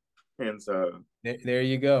 And so, there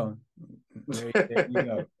you go. There you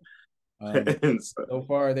go. and so, So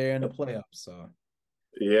far they're in the playoffs. So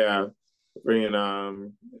yeah,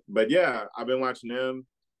 bringing but yeah, I've been watching them.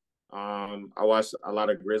 I watched a lot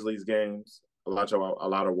of Grizzlies games, a lot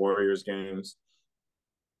of Warriors games.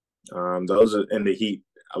 Those are in the Heat.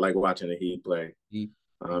 I like watching the Heat play. he,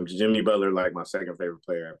 Jimmy Butler, like my second favorite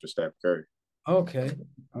player after Steph Curry. okay.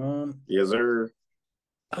 Um, Yes, sir.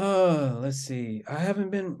 let's see. I haven't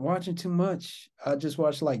been watching too much. I just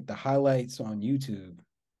watch like the highlights on YouTube.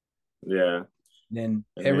 Yeah, Then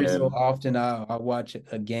and every so then often I watch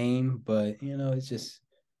a game, but it's just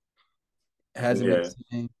hasn't been yeah, the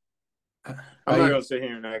same. I'm How not you? gonna sit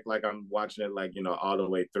here and act like I'm watching it like all the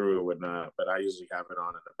way through or whatnot, but I usually have it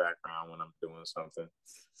on in the background when I'm doing something.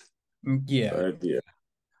 Yeah. But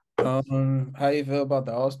yeah, How you feel about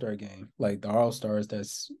the All-Star game? Like the All-Stars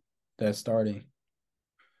that's starting.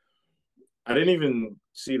 I didn't even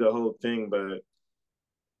see the whole thing, but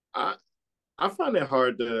I I find it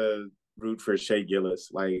hard to root for Shea Gillis.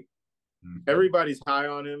 Like Mhm. everybody's high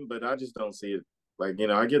on him, but I just don't see it. Like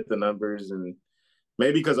I get the numbers and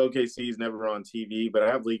maybe because OKC is never on TV, but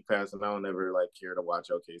I have League Pass and I don't ever like care to watch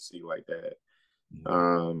OKC like that. Yeah.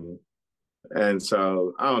 Um, and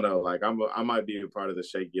so I don't know. Like I might be a part of the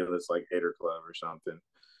Shea Gillis like hater club or something.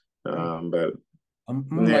 But I'm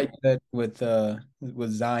yeah, like that with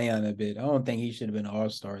Zion a bit. I don't think he should have been an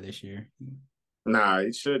All-Star this year. nah,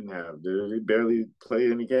 he shouldn't have, dude. He barely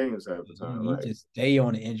played any games half the time. He Like, just stay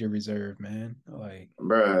on the injury reserve, man. Like,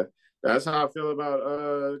 bruh, that's how I feel about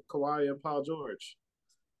Kawhi and Paul George.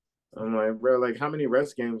 I'm like, bro, like how many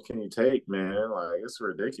rest games can you take, man? Like it's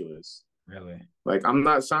ridiculous. really. Like I'm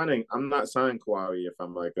not signing Kawhi if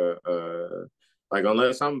I'm like like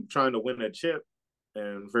unless I'm trying to win a chip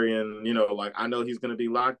and friggin', like I know he's gonna be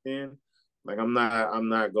locked in. Like I'm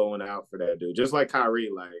not going out for that dude. Just like Kyrie,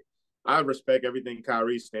 like I respect everything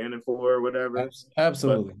Kyrie's standing for or whatever. But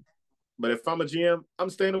Absolutely. but if I'm a GM, I'm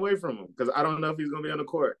staying away from him because I don't know if he's gonna be on the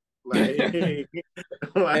court. Like Hey,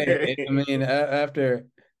 I like mean,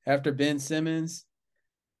 after Ben Simmons,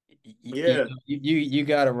 yeah, you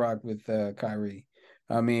gotta rock with Kyrie.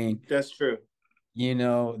 I mean, that's true.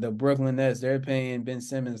 the Brooklyn Nets, they're paying Ben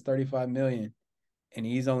Simmons 35 million, and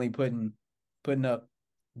he's only putting up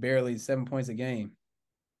barely 7 points a game.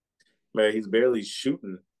 Man, he's barely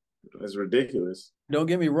shooting. It's ridiculous. Don't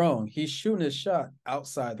get me wrong, he's shooting a shot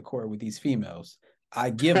outside the court with these females. I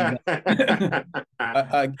give him that.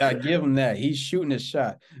 I give him that. He's shooting a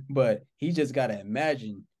shot, but he just got to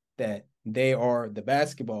imagine that they are the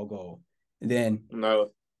basketball goal. Then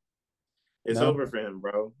No, it's no, over for him,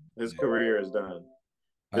 bro. His career is done.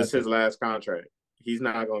 I This is his think last contract. He's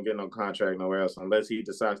not gonna get no contract nowhere else unless he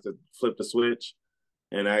decides to flip the switch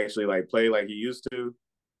and actually like play like he used to.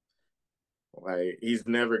 Like he's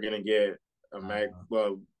never gonna get a max. uh,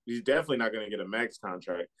 Well, he's definitely not gonna get a max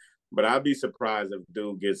contract. But I'd be surprised if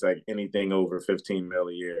dude gets like anything over 15 mil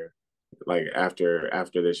a year, like after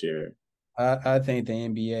this year. I think the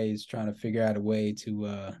NBA is trying to figure out a way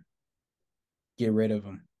to get rid of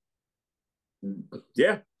him.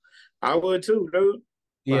 Yeah, I would too, dude. Like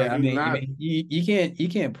Yeah, I he's mean, not. you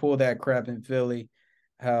can't pull that crap in Philly,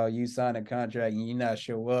 how you sign a contract and you not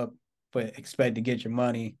show up, but expect to get your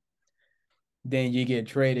money, then you get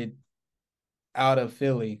traded out of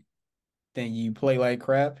Philly, then you play like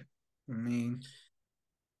crap. I mean,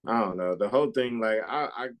 I don't know. The whole thing, like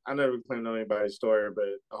I never claimed on anybody's story, but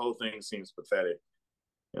the whole thing seems pathetic.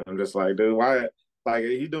 And I'm just like, dude, why? Like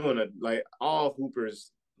he doing it. Like all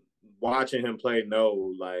hoopers watching him play.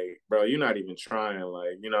 No, like, bro, you're not even trying.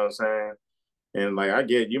 Like, you know what I'm saying? And like I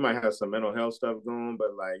get you might have some mental health stuff going,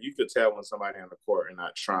 but like you could tell when somebody on the court and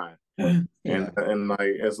not trying. Yeah. And like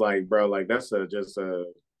it's like, bro, like that's just a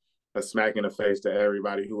smack in the face to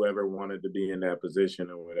everybody who ever wanted to be in that position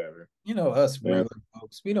or whatever. Us Yeah. regular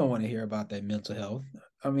folks, we don't want to hear about that mental health.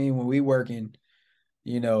 I mean, when we working,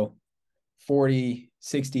 you know, 40,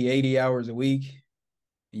 60, 80 hours a week,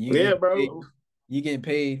 and Yeah, bro. you getting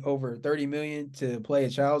paid over 30 million to play a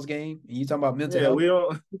child's game, and you talking about mental Yeah, health? we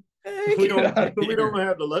don't Hey, get out of we don't here.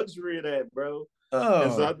 have the luxury of that, bro.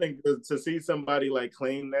 And so Oh, I think to see somebody like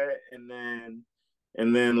claim that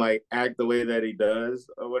and then like act the way that he does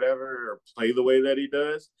or whatever, or play the way that he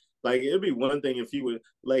does, like it'd be one thing if he would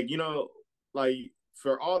like, like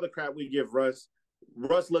for all the crap we give Russ,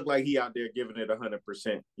 Russ looked like he out there giving it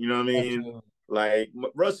 100%. You know what I mean? absolutely. Like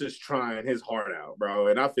Russ is trying his heart out, bro,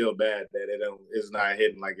 and I feel bad that it's not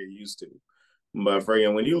hitting like it used to. But for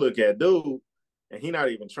you, when you look at dude, and he not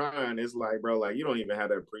even trying, it's like, bro, like you don't even have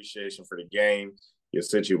the appreciation for the game, your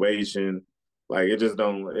situation. Like it just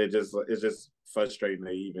don't. It's just frustrating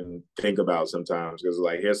to even think about sometimes because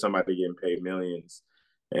like here's somebody getting paid millions,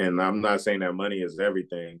 and I'm not saying that money is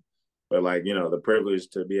everything, but like the privilege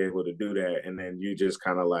to be able to do that, and then you just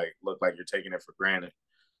kind of like look like you're taking it for granted.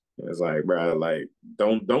 It's like, bro, like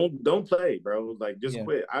don't play, bro. Like just Yeah.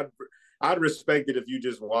 quit. I'd respect it if you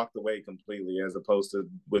just walked away completely, as opposed to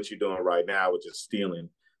what you're doing right now, which is stealing.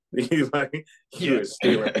 Like you Yeah. are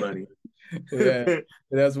stealing money. Yeah.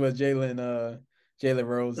 That's what Jalen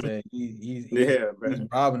Rose said. Yeah, He's bro.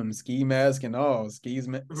 robbing him, ski mask and all, ski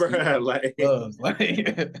Bro, mask like gloves. like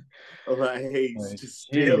he's Like, just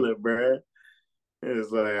shit. stealing, bro.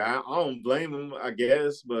 It's like I don't blame him, I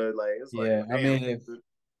guess, but like it's like, Yeah. I damn, mean,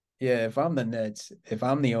 if I'm the Nets, if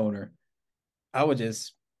I'm the owner, I would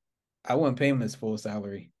just I wouldn't pay him his full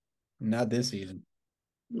salary. Not this season.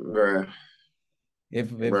 bro,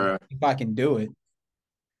 bro. If I can do it.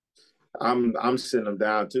 I'm sitting them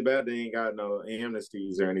down. Too bad they ain't got no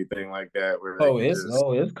amnesties or anything like that where they can just.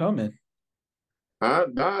 It's coming.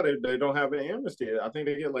 Nah, they don't have an amnesty. I think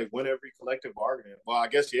they get like one every collective bargaining. Well, I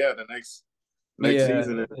guess yeah, the next Yeah,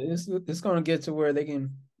 season. it's gonna get to where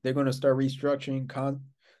they're gonna start restructuring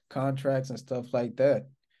contracts and stuff like that.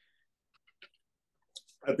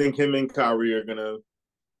 I think him and Kyrie are gonna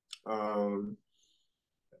um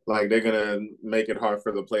like they're gonna make it hard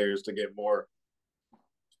for the players to get more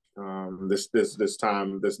this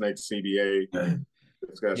time this next CBA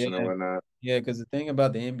discussion or Yeah, whatnot. yeah, because the thing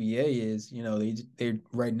about the NBA is, they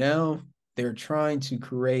right now they're trying to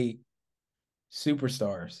create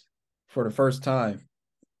superstars for the first time.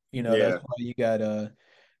 That's Yeah, why you got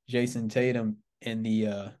Jason Tatum in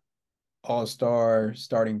the All-Star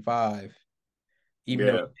starting five, even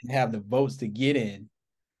though yeah, he didn't have the votes to get in,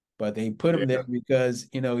 but they put him there yeah. because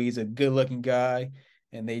he's a good-looking guy,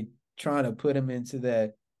 and they trying to put him into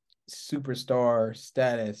that superstar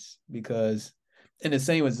status because, and the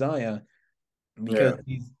same with Zion, because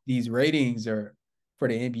Yeah, these ratings are for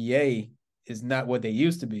the NBA is not what they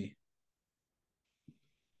used to be.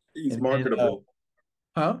 he's And then, marketable.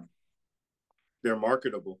 huh? They're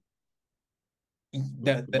marketable.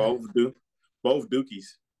 That Both Dookies.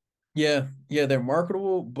 yeah, they're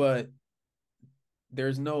marketable, but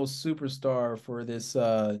there's no superstar for this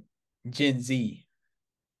Gen Z,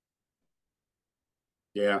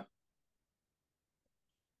 Yeah,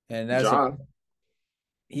 and that's a John.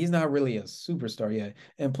 he's not really a superstar yet.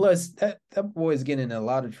 And plus, that boy's getting in a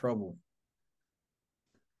lot of trouble.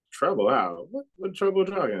 Trouble out. What trouble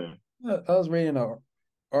talking? I was reading an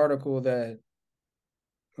article that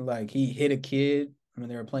like he hit a kid when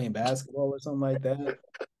they were playing basketball or something like that.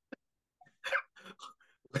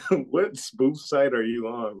 What spoof site are you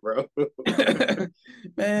on, bro?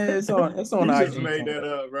 Man, it's on You just IG made that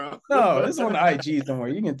somewhere. up, bro. No, it's on IG somewhere.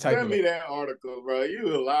 You can type Send it me up. that article, bro.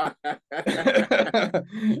 You a lie.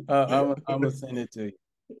 I'm gonna send it to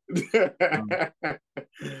you. Um,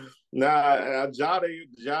 Nah,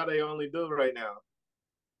 Jade only do right now.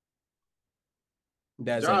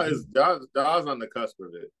 that's at Ja's on the cusp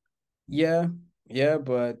of it. yeah, yeah,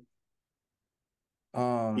 but He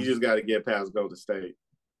um, just got to get past Golden State.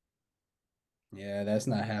 yeah, that's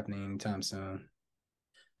not happening anytime soon.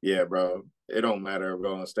 Yeah, bro. It don't matter if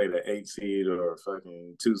Golden State an 8 seed or a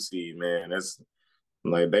fucking 2 seed, man. That's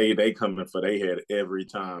like they coming for their head every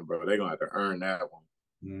time, bro. They gonna have to earn that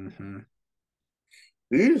one. Hmm.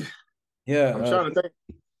 Eesh. Yeah, I'm trying to think,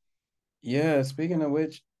 yeah. Speaking of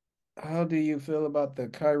which, how do you feel about the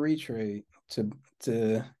Kyrie trade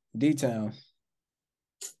to D Town?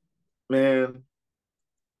 man.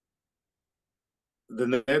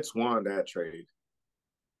 The Nets won that trade.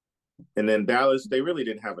 And then Dallas, they really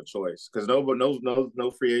didn't have a choice because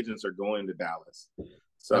no free agents are going to Dallas. I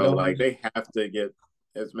So don't like they have to get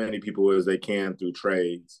as many people as they can through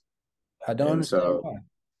trades. I don't And understand so, why.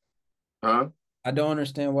 huh? I don't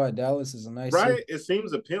understand why Dallas is a nice city. Right? It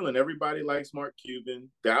seems appealing. Everybody likes Mark Cuban.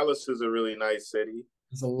 Dallas is a really nice city.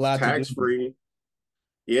 There's a It's lot to do tax there. free.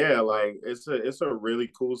 Yeah, like it's a really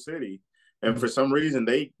cool city. And Yeah. for some reason,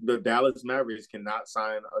 the Dallas Mavericks cannot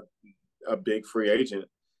sign a big free agent.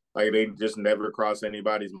 Like they just never cross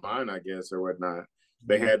anybody's mind, I guess, or whatnot.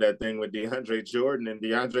 They Yeah. had that thing with DeAndre Jordan, and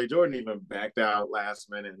DeAndre Jordan even backed out last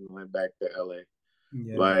minute and went back to LA.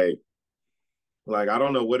 Yeah. Like I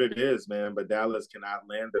don't know what it is, man, but Dallas cannot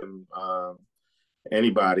land them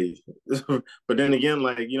anybody. But then again,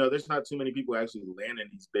 like there's not too many people actually landing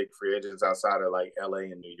these big free agents outside of like LA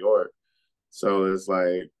and New York. So it's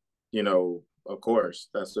like, of course,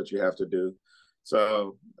 that's what you have to do.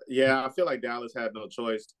 So yeah, I feel like Dallas had no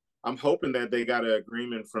choice. I'm hoping that they got an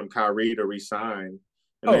agreement from Kyrie to resign.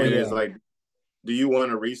 And Oh then it's yeah. like, do you want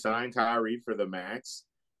to resign Kyrie for the max?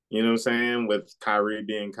 You know what I'm saying? With Kyrie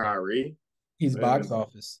being Kyrie, He's box and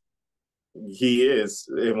office. he is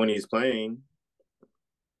when he's playing.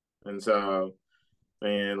 And so,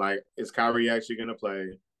 and like, is Kyrie actually going to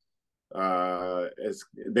play? It's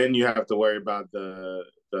then you have to worry about the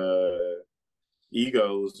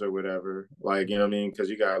egos or whatever. Like, you know what I mean? Because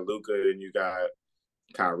you got Luca and you got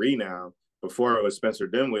Kyrie now. Before it was Spencer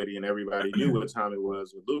Dinwiddie, and everybody knew what time it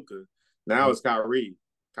was with Luca. Now Yeah. it's Kyrie.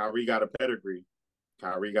 Kyrie got a pedigree.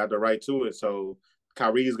 Kyrie got the right to it. So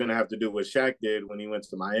Kyrie's gonna have to do what Shaq did when he went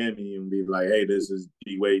to Miami and be like, "Hey, this is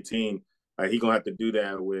D Wade team." He gonna have to do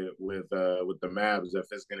that with the Mavs if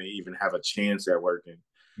it's gonna even have a chance at working.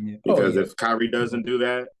 Yeah. Oh Because yeah. if Kyrie doesn't do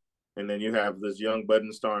that, and then you have this young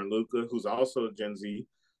budding star in Luca, who's also Gen Z,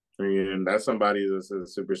 and that's somebody that's a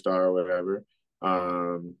superstar or whatever.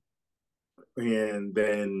 And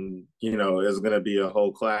then it's going to be a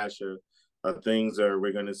whole clash of things, or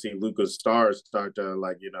we're going to see Luca's stars start to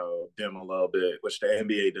like dim a little bit, which the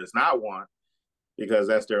NBA does not want because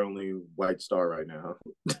that's their only white star right now.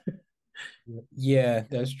 Yeah,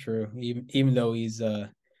 that's true. Even though he's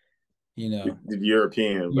you know,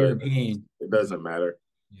 European, but European. it Yeah. doesn't matter.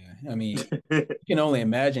 Yeah. I mean, you can only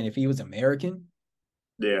imagine if he was American,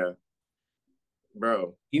 Yeah,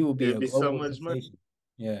 bro, he would be it'd a be so global much money. sensation.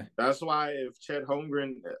 Yeah. That's why if Chet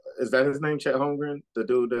Holmgren, is that his name, Chet Holmgren, the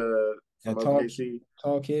dude from That tall OKC?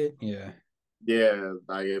 tall kid. Yeah. Yeah,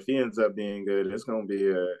 like if he ends up being good, it's gonna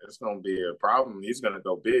be a problem. He's gonna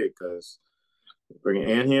go big because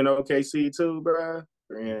and he in OKC too, bro.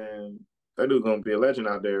 And that dude gonna be a legend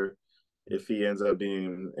out there if he ends up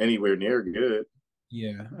being anywhere near good.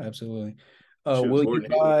 Yeah, absolutely. Shoot, Will you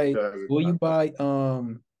Gordon Hayward buy still has a will you job.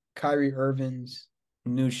 buy Kyrie Irving's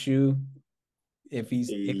new shoe if he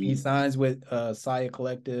He, signs with Saya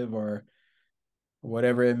Collective or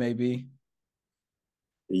whatever it may be?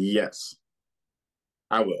 yes,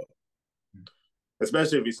 I will,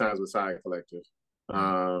 especially if he signs with Side Collective.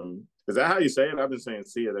 Is that how you say it? I've been saying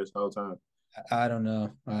see it this whole time. I don't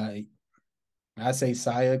know. I say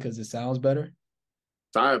Saya because it sounds better.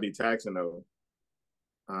 Side be taxing though.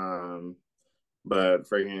 Um, but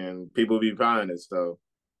freaking people be buying it, so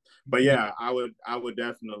but Yeah. yeah, I would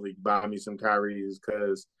definitely buy me some Kyrie's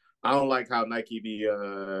because I don't like how Nike be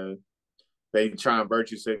they try and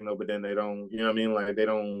virtue signal, but then they don't, you know what I mean? Like they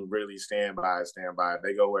don't really stand by.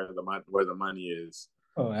 They go where the money is.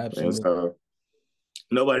 Oh, And absolutely. so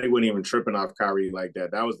nobody wouldn't even tripping off Kyrie like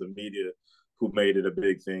that. That was the media who made it a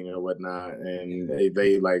big thing or whatnot. And Yeah.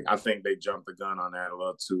 they like I think they jumped the gun on that a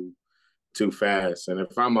little too fast. And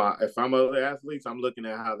if I'm other athletes, I'm looking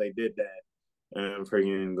at how they did that and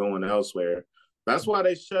freaking going elsewhere. That's why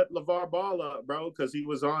they shut LeVar Ball up, bro, because he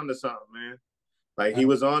was on to something, man. Like I, he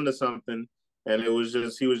was on to something, and he was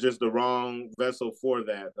just the wrong vessel for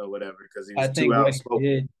that or whatever because he I was too think what he outspoken.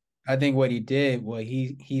 did, I think what he did was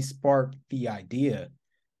he sparked the idea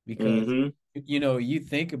because Mm-hmm. you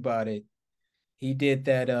think about it, he did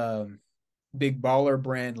that big baller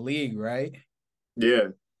brand league, right? Yeah.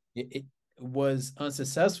 It was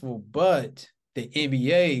unsuccessful, but the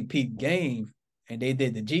NBA peaked game and they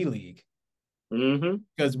did the G League. Mm-hmm.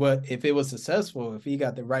 Because what if it was successful, if he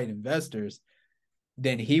got the right investors,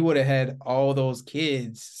 then he would have had all those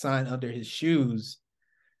kids sign under his shoes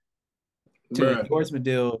to the Bruh, endorsement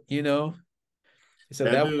deal. So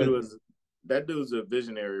that that dude was was that dude's a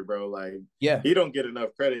visionary, bro. Like yeah, he don't get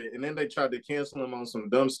enough credit. And then they tried to cancel him on some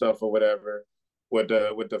dumb stuff or whatever with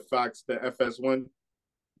the Fox, the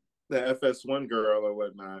FS1 girl or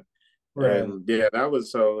whatnot. right. And yeah, that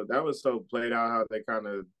was so played out how they kind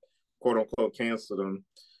of quote unquote canceled him.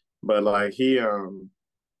 But like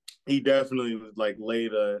he definitely like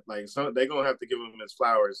laid a like some. They're gonna have to give him his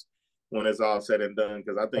flowers when it's all said and done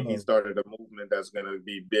because I think he Oh, started a movement that's gonna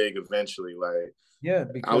be big eventually. Like yeah,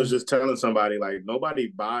 I was because just telling somebody, like nobody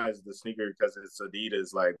buys the sneaker because it's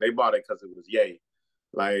Adidas. Like they bought it because it was Ye.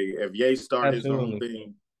 Like if Ye start his own absolutely.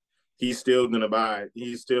 thing, he's still gonna buy.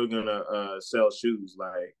 He's still gonna sell shoes.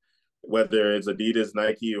 Like whether it's Adidas,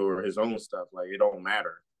 Nike, or his own stuff, like it don't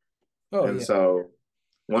matter. Oh And yeah, so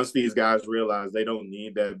once these guys realize they don't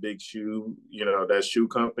need that big shoe, that shoe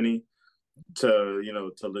company to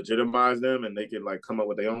legitimize them, and they can like come up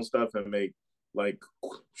with their own stuff and make like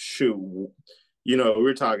shoe.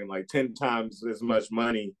 We're talking like 10 times as much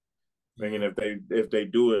money. yeah. Thinking if they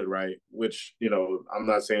do it right, which I'm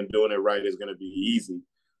not saying doing it right is going to be easy,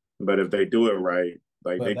 but if they do it right,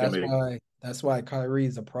 like But they can make. that's why Kyrie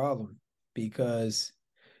is a problem because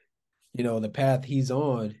the path he's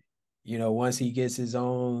on, once he gets his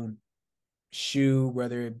own shoe,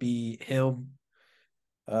 whether it be him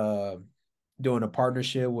uh doing a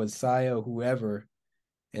partnership with Saya or whoever,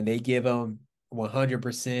 and they give him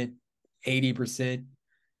 100%, 80%,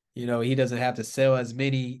 he doesn't have to sell as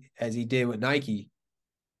many as he did with Nike.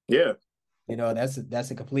 Yeah,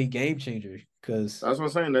 That's a complete game changer because that's what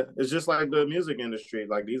I'm saying. That it's just like the music industry.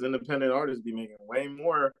 Like these independent artists be making way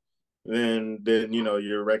more than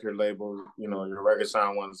your record label, your record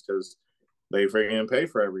sign ones because they freaking pay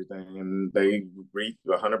for everything and they reap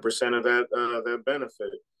 100% of that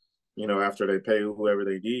benefit. After they pay whoever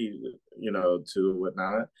they need, to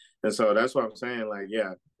whatnot. And so that's what I'm saying. Like,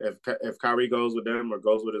 yeah, if Kyrie goes with them or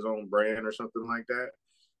goes with his own brand or something like that,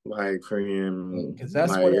 like for him, because like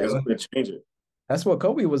it's gonna change it. that's what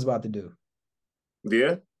Kobe was about to do.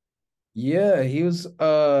 Yeah. Yeah, he was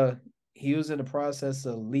in the process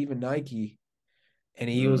of leaving Nike and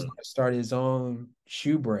he was Mm. going to start his own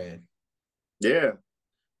shoe brand. Yeah.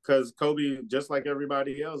 Because Kobe, just like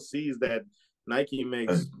everybody else, sees that Nike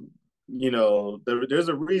makes, there's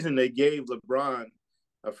a reason they gave LeBron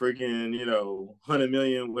a freaking, 100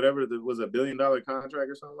 million, whatever that was, $1 billion contract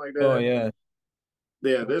or something like Oh that. yeah.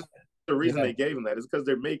 Yeah, there's a reason Yeah. they gave him that. It's because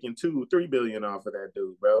they're making 2-3 billion off of that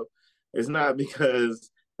dude, bro. It's not because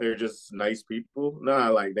they're just nice people. Nah,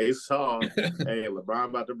 like they saw, hey, LeBron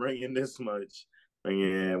about to bring in this much,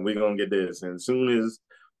 and we're gonna get this. And soon as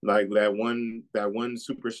like that one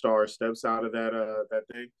superstar steps out of that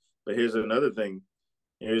thing. But here's another thing.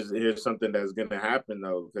 Here's something that's gonna happen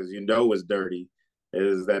though, because it's dirty.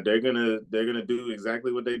 Is that they're gonna do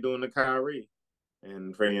exactly what they do in the Kyrie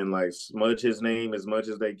and freaking like smudge his name as much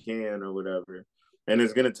as they can or whatever. And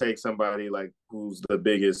it's gonna take somebody like who's the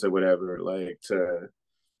biggest or whatever, like to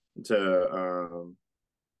to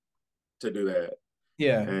do that.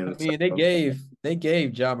 Yeah. I And mean, so they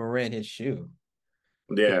gave Ja Morant his shoe.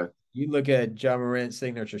 yeah, You look at Ja Morant's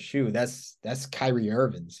signature shoe, that's Kyrie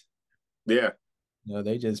Irving's. yeah,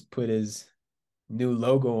 They just put his new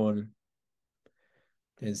logo on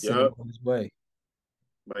and sent him yep. on his way.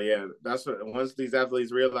 But yeah, that's what once these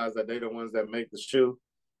athletes realize that they're the ones that make the shoe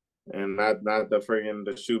and not the freaking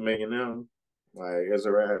the shoe making them. Like it's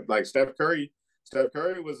a wrap. Like Steph Curry. Steph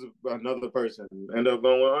Curry was another person. Ended up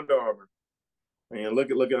going with Under Armour. And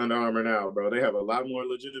look at Under Armour now, bro. They have a lot more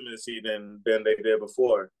legitimacy than they did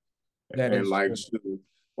before. That And is like true. shoot,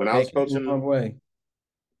 when I They was came a long coaching way.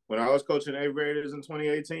 when I was coaching eighth graders in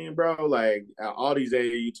 2018, bro, like at all these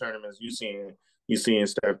AAU tournaments, you seeing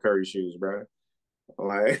Steph Curry shoes, bro.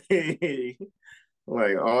 Like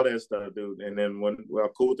like all that stuff, dude. And then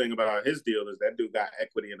cool thing about his deal is that dude got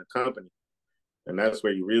equity in the company. And that's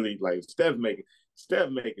where you really like Steph making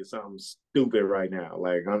something stupid right now.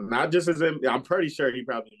 Like I'm not just as I'm pretty sure he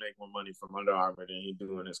probably make more money from Under Armour than he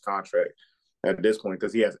do in his contract at this point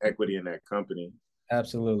because he has equity in that company.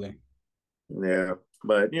 Absolutely. Yeah,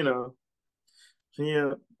 but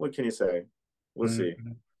yeah, what can you say? We'll see.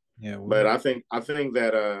 Mhm. Yeah, But we I think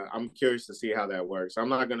that I'm curious to see how that works. I'm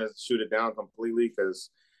not gonna shoot it down completely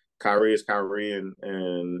because Kyrie is Kyrie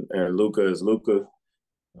and Luka is Luka.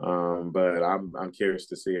 But I'm curious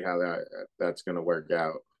to see how that's gonna work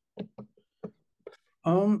out.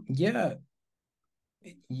 yeah,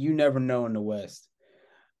 you never know in the West.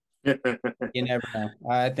 You never know.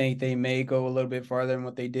 I think they may go a little bit farther than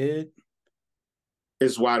what they did.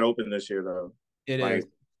 It's wide open this year though. It is. Like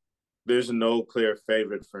there's no clear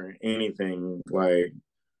favorite for anything. Like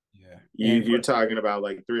Yeah. And you're talking about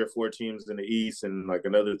like 3 or 4 teams in the East and like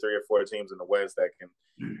another 3 or 4 teams in the West that can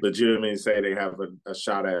legitimately say they have a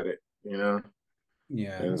shot at it. And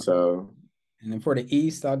yeah. so And then for the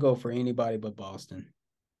East, I'll go for anybody but Boston.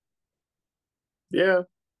 yeah,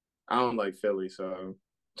 I don't like Philly, so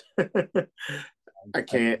I I,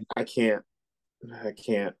 can't. I can't. I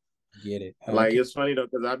can't. Get it. Like it's funny though,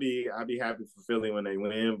 because I be happy for Philly when they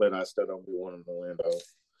win, but I still don't be wanting them to win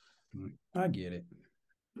though. I get it.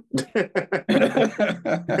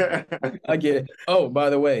 I get it. Oh, by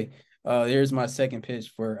the way, here's my second pitch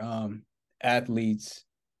for athletes,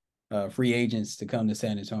 free agents to come to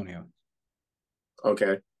San Antonio.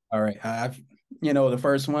 Okay, All right. I've the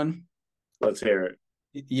first one. let's hear it.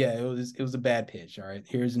 Yeah, it was a bad pitch. All right.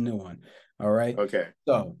 Here's a new one. All right. Okay,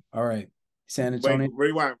 So, all right. San wait, Antonio.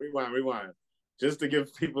 rewind, just to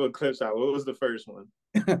give people a clip shot. What was the first one?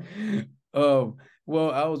 Oh,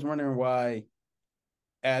 well, I was wondering why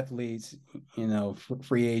athletes,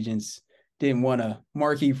 free agents didn't want to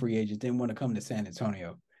marquee free agents didn't want to come to San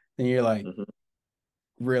Antonio. Then you're like, Mm-hmm.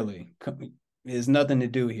 really? There's nothing to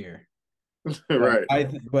do here. But Right.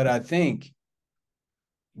 I think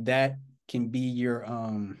that can be your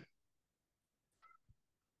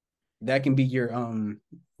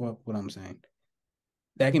what I'm saying.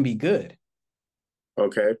 That can be good.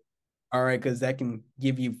 Okay. All right, because that can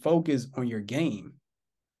give you focus on your game.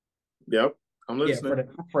 Yep. I'm Yeah, listening.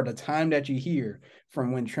 for the time that you hear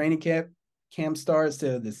from when training camp starts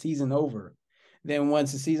to the season over. Then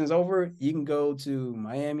once the season's over, you can go to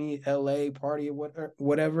Miami, LA, party or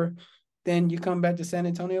whatever. Then you come back to San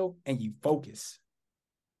Antonio and you focus.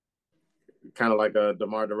 Kind of like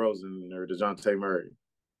DeMar DeRozan or DeJounte Murray.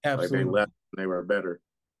 Like they Absolutely. left and they were better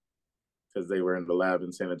because they were in the lab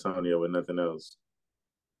in San Antonio with nothing else.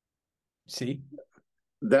 See?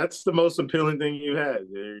 That's the most appealing thing you had.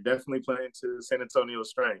 You're definitely playing to San Antonio's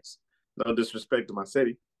strengths. No disrespect to my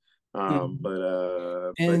city, Mhm.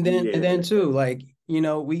 but And yeah, then too, like,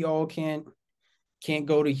 we all can't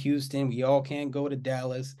go to Houston. We all can't go to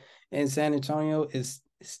Dallas. And San Antonio is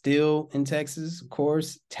still in Texas, of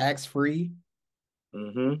course, tax free.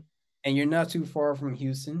 mm-hmm. And you're not too far from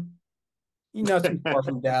Houston. You're not too far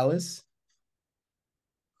from Dallas.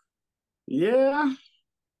 Yeah,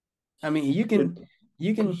 I mean, it, you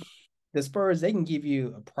can, the Spurs, they can give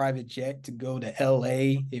you a private jet to go to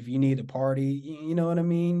LA if you need a party. You know what I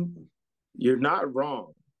mean? you're not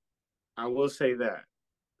wrong. I will say that,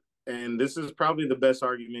 and this is probably the best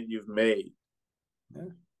argument you've made Yeah.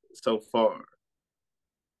 so far.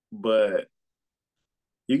 But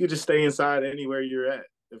you could just stay inside anywhere you're at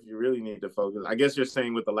if you really need to focus. I guess you're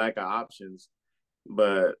saying with the lack of options,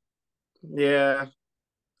 but yeah,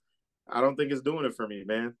 I don't think it's doing it for me,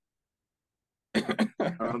 man.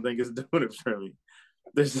 I don't think it's doing it for me.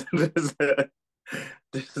 There's, there's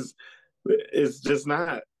it's just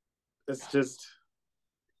not. It's just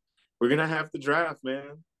we're gonna have to draft,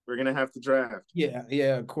 man. We're gonna have to draft. Yeah,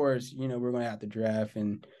 yeah, of course. We're gonna have to draft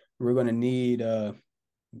and we're gonna need at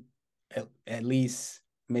least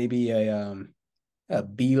maybe a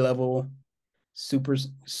B level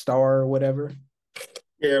superstar or whatever.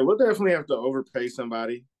 Yeah, we'll definitely have to overpay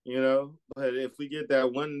somebody, But if we get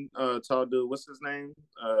that one tall dude, what's his name?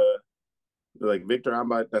 Like Victor,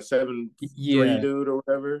 I'm about that 7'3" Yeah, dude or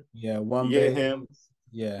whatever. yeah, You one get base. him,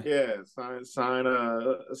 Yeah. yeah. Sign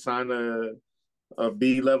a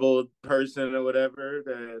B level person or whatever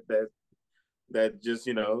that just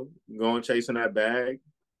going chasing that bag.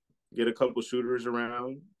 Get a couple shooters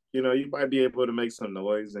around. You might be able to make some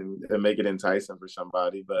noise and make it enticing for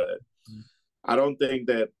somebody. But I don't think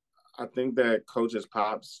that. I think that coaches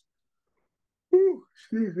pops.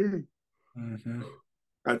 Mm-hmm.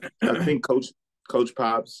 I think Coach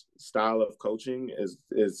Pop's style of coaching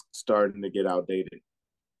is starting to get outdated.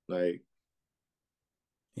 Like,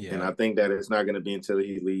 and Yeah. I think that it's not going to be until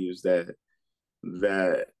he leaves that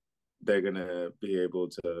they're going to be able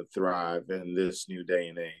to thrive in this new day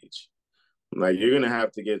and age. Like, you're going to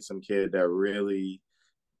have to get some kid that really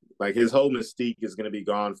like his whole mystique is going to be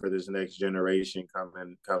gone for this next generation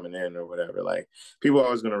coming in or whatever. Like people are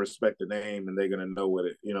always going to respect the name and they're going to know what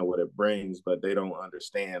it brings, but they don't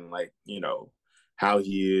understand how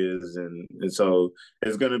he is, and so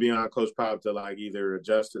it's going to be on Coach Pop to like either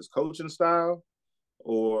adjust his coaching style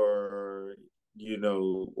or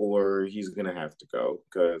or he's going to have to go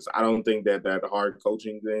because I don't think that hard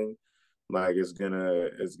coaching thing like is gonna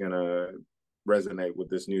resonate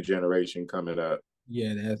with this new generation coming up.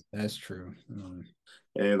 Yeah, that's true.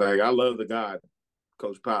 And like I love the guy,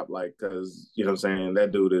 Coach Pop, like because what I'm saying,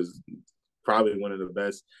 that dude is probably one of the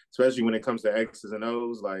best, especially when it comes to X's and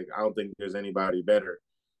O's. Like I don't think there's anybody better.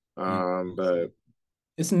 Yeah. But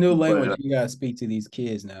It's a new language but you gotta speak to these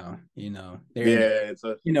kids now. yeah, it's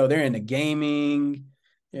a They're into gaming,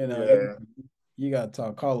 yeah you gotta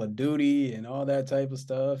talk Call of Duty and all that type of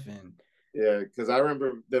stuff. And yeah because I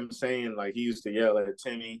remember them saying like he used to yell at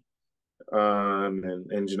Timmy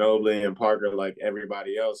and Ginobili and Parker like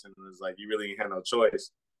everybody else, and it was like you really ain't had no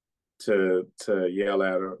choice to yell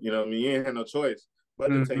at her. You know what I mean? You ain't had no choice but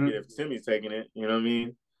to take it Mm-hmm. if Timmy's taking it. You know what I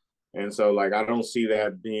mean? And so like I don't see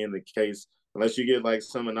that being the case unless you get like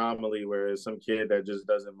some anomaly where it's some kid that just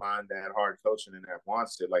doesn't mind that hard coaching and that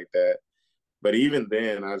wants it like that. But even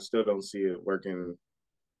then, I still don't see it working.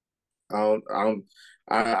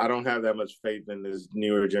 I don't have that much faith in this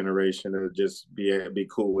newer generation to just be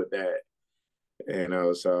cool with that. You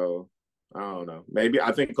know, so I don't know. Maybe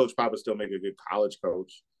I think Coach Pop would still make a good college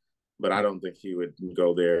coach, but I don't think he would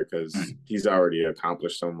go there because he's already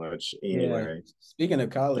accomplished so much Yeah. anyway. Speaking of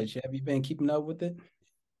college, have you been keeping up with it?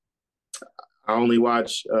 I only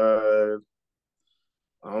watch uh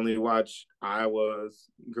I only watch Iowa's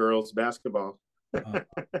girls basketball. Uh,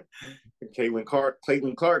 Caitlin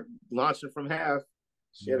Clark launching from half.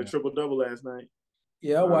 She had a yeah. triple double last night.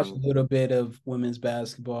 Yeah, I watched a Um, little bit of women's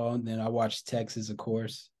basketball, and then I watched Texas, of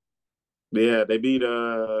course. yeah, they beat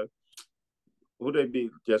who they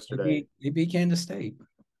beat They yesterday. beat they beat Kansas State.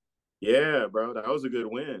 Yeah, bro, that was a good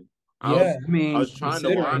win. I Yeah, was I I mean, was trying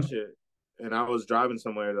to watch considering, it, and I was driving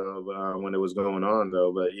somewhere though when it was going on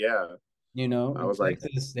though. But yeah, I in was like,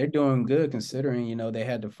 Texas, they're doing good considering, they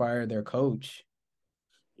had to fire their coach,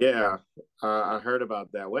 yeah, I heard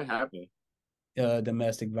about that. What happened?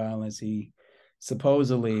 domestic violence. He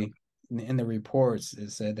supposedly, in the reports, it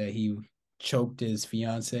said that he choked his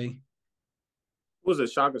fiance. Was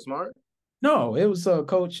it Shaka Smart? No, it was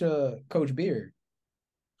Coach Beard.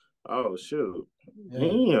 Oh shoot, Yeah,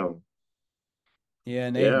 damn, yeah,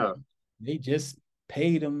 and yeah, they just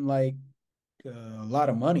paid him like a lot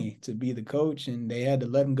of money to be the coach, and they had to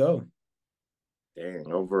let him go.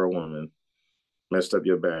 dang, over a woman messed up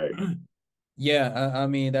your bag. Yeah, I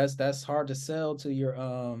mean that's hard to sell to your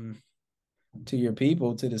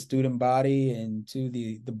people, to the student body, and to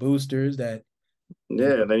the boosters that you Yeah,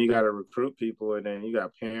 know. and then you got to recruit people, and then you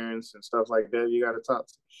got parents and stuff like that. You got to talk.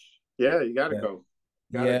 Yeah, you got to Yeah, go.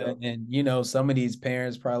 Got to yeah, go. and some of these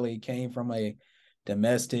parents probably came from a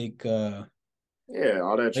domestic Yeah,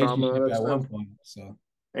 all that trauma, all relationship that at stuff. one point. So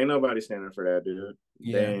Ain't nobody standing for that, dude.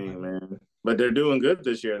 yeah, Dang, man. But they're doing good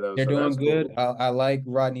this year, though, they're so doing that's good. cool. I like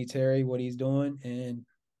Rodney Terry, what he's doing, and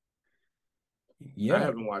I yeah.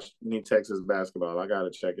 haven't watched any Texas basketball. I got to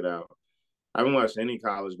check it out. I haven't watched any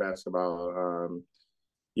college basketball.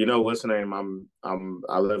 You know what's the name?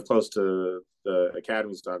 I live close to the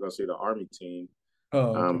academy, so I go see the Army team.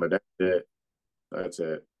 Oh, okay. But that's it. That's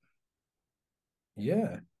it.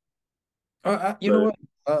 Yeah. You know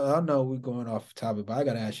But what? I know we're going off topic, but I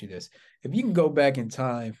gotta ask you this: if you can go back in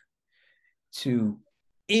time to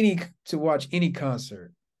to watch any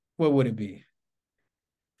concert, what would it be?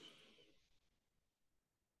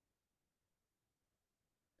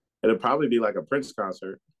 it'll probably be like a Prince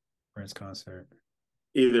concert, Prince concert.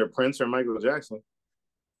 either Prince or Michael Jackson,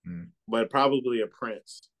 Mm. but probably a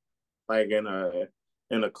Prince, like in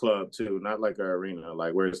a club too, not like an arena,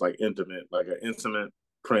 like where it's like intimate, like an intimate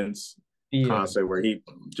Prince Yeah, concert where he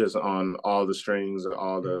just on all the strings,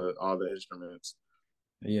 all the instruments,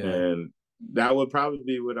 yeah. and that would probably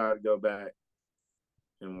be what I'd go back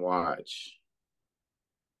and watch.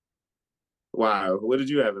 Wow, what did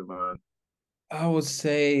you have in mind? I would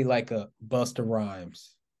say like a Busta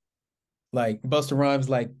Rhymes, like Busta Rhymes,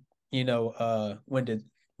 like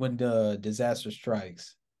when the disaster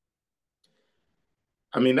strikes.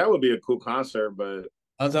 I mean, that would be a cool concert, but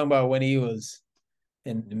I'm talking about when he was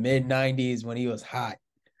in the mid '90s when he was hot.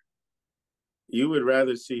 you would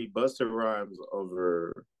rather see Buster Rhymes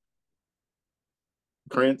over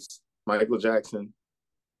Prince, Michael Jackson,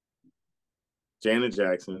 Janet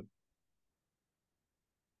Jackson.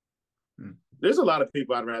 Mm. There's a lot of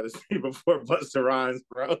people I'd rather see before Buster Rhymes,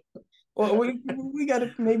 bro. Well, we got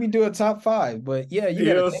to maybe do a top five, but yeah,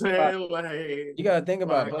 You know what I'm saying? Like, you got to think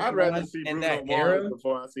about like Busta I'd rather Rhymes see in Bruno that Mars era.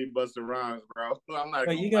 before I see Buster Rhymes, bro. I'm not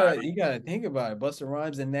But gonna lie. you gotta think about it. Busta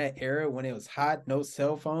Rhymes in that era when it was hot, no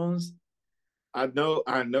cell phones, I know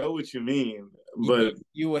what you mean, but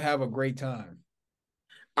you would have a great time.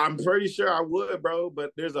 I'm pretty sure I would, bro.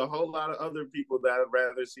 But there's a whole lot of other people that I'd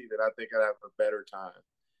rather see that I think I'd have a better time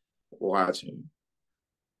watching.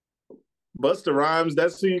 Buster Rhymes,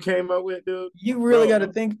 that's who you came up with, dude, You really got bro.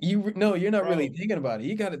 to think. You no, you're not really Bro, thinking about it.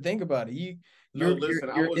 You got to think about it. no, listen.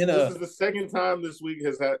 I You're was. in This a is the second time this week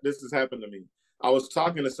this has happened to me. I was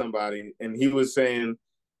talking to somebody, and he was saying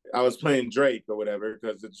I was playing Drake or whatever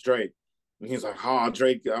because it's Drake, and he's like, "Oh,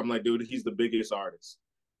 Drake." I'm like, "Dude, he's the biggest artist."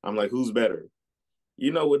 I'm like, "Who's better?"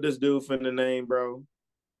 You know what this dude finna name, bro?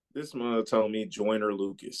 This mother told me Joyner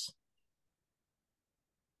Lucas.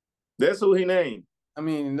 That's who he named. I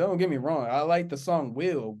mean, don't get me wrong. I like the song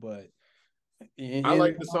 "Will," but I his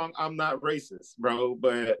like the song "I'm Not Racist," bro,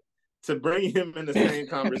 but to bring him in the same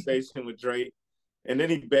conversation with Drake. And then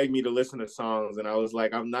he begged me to listen to songs, and I was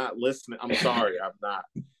like, I'm not listening. I'm sorry, I'm not.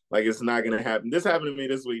 Like, it's not gonna happen. This happened to me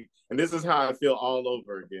this week, and this is how I feel all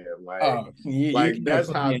over again. Oh, you Like can't that's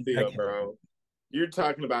put how me I in that feel, category. bro. You're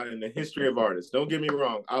talking about in the history of artists. Don't get me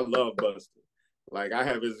wrong, I love Busta. Like I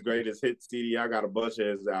have his greatest hit CD. I got a bunch of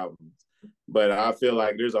his albums, but I feel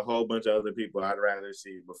like there's a whole bunch of other people I'd rather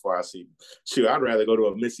see before I see. Shoot, I'd rather go to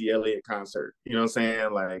a Missy Elliott concert. You know what I'm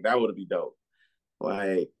saying? Like that would be dope.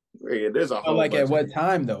 Like there's a Oh, whole like at bunch of what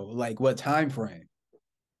time though? Like what time frame?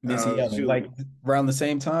 Missy Elliott, like shoot. around the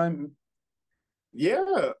same time.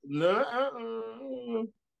 Yeah, no, I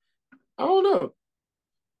don't know.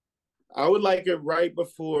 I would like it right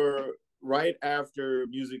before, right after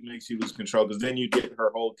Music Makes You Lose Control, because then you get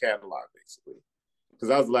her whole catalog basically. Because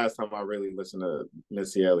that was the last time I really listened to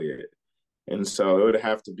Missy Elliott, and so it would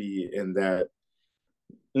have to be in that.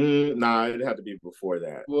 Nah, it'd have to be before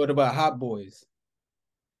that. What about Hot Boys?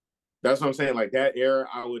 That's what I'm saying. Like that era,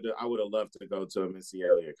 I would have loved to go to a Missy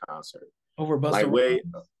Elliott concert. Over Busta Like wait,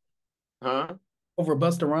 Rhymes? huh? Over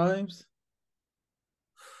Busta Rhymes?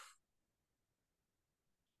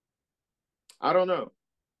 I don't know.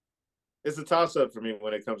 It's a toss up for me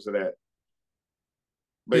when it comes to that.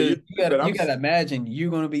 But Because you, but you I'm gotta imagine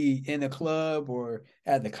you're gonna be in the club or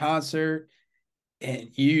at the concert, and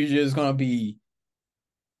you're just gonna be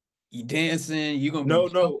you dancing. You're gonna be no,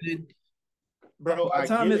 no, jumping. bro. By I the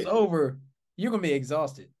time get it's it, over, you're gonna be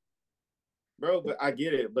exhausted. bro. But I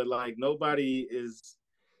get it. But like nobody is.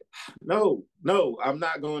 No, no. I'm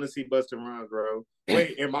not going to see Busta Rhymes, bro.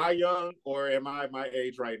 Wait, am I young or am I my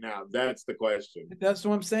age right now? That's the question. That's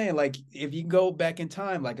what I'm saying. Like if you go back in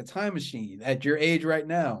time, like a time machine at your age right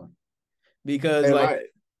now, because And like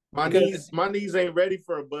because my knees ain't ready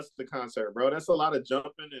for a Busta concert, bro. That's a lot of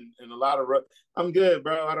jumping and a lot of. I'm good,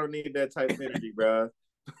 bro. I don't need that type of energy, bro.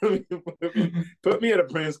 Put me at a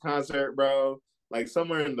Prince concert, bro. Like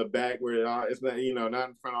somewhere in the back where it's not, not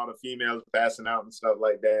in front of all the females passing out and stuff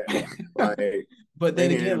like that. Like, but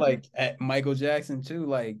then again, man, like at Michael Jackson too,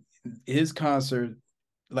 like his concert,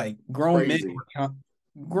 like crazy,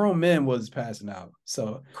 grown men was passing out.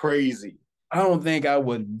 So crazy. I don't think I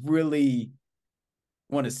would really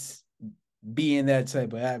want to be in that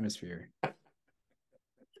type of atmosphere.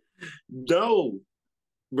 No,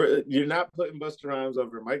 bro, you're not putting Busta Rhymes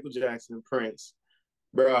over Michael Jackson, Prince,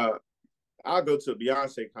 bro. I'll go to a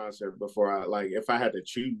Beyonce concert before I like if I had to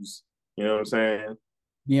choose. You know what I'm saying?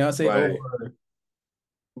 Beyonce Like over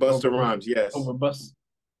Busta Rhymes, yes. over Bus,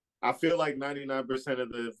 I feel like 99% of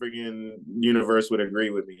the freaking universe would agree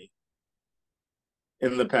with me.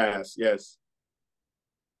 In the past, yes.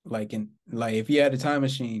 like if you had a time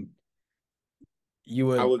machine,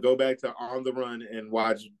 you I would. would go back to On the Run and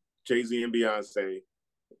watch Jay-Z and Beyonce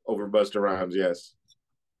over Busta Rhymes, yes.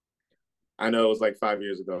 I know it was like 5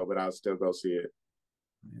 years ago, but I'll still go see it.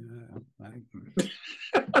 Yeah,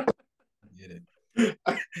 I get it.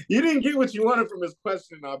 You didn't get what you wanted from this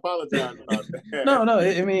question. I apologize about that. No, no.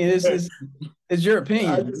 I mean, it's your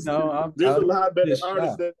opinion. There's a lot better just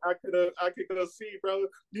artists shot. that I could go see, bro.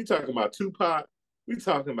 You talking about Tupac? We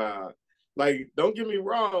talking about like, don't get me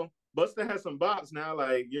wrong, Busta has some bops now.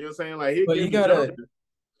 Like, you know what I'm saying? Like, he'll But get you me gotta, jumping.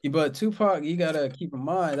 but Tupac, you gotta keep in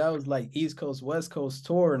mind that was like East Coast West Coast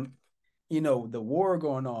tour, and the war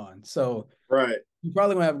going on. So Right. you're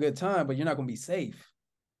probably gonna have a good time, but you're not gonna be safe,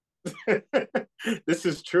 This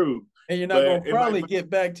is true, and you're not gonna but it might. probably get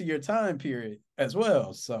back to your time period as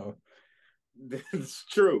well. So It's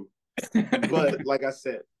true, but like I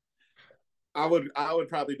said, I would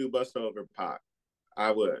probably do Busta over Pac.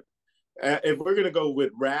 I would. If we're gonna go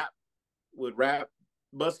with rap,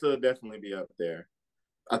 Busta would definitely be up there.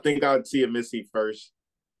 I think I'd see a Missy first.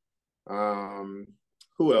 Um,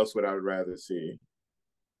 who else would I rather see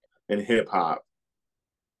in hip hop?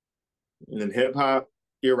 In hip hop,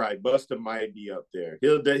 you're right. Busta might be up there.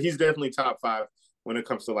 He's definitely top five when it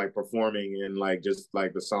comes to like performing and like just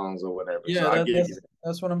like the songs or whatever. So yeah, I give you that.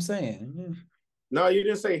 that's what I'm saying. Yeah. No, you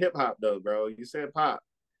didn't say hip hop though, bro. You said pop.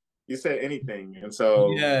 You said anything, and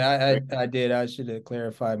so Yeah, I did. I should have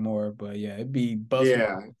clarified more, but yeah, it'd be Busta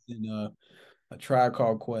yeah. Rhymes and a Tribe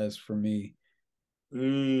Called Quest for me.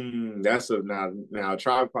 That's a now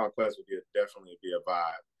Tribe Called Quest would definitely be a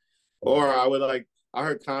vibe. Or I would like I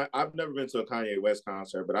heard I've never been to a Kanye West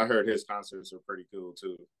concert, but I heard his concerts are pretty cool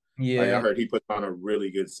too. Like I Yeah, heard he put on a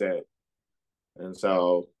really good set, and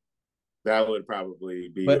so that would probably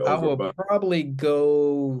be but I over. will But probably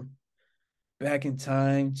go back in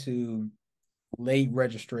time to late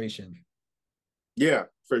registration. yeah,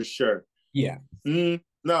 for sure. Yeah. No,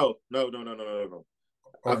 no, no, no, no, no, no.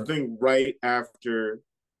 I Or think right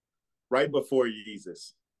before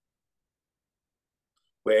Yeezus.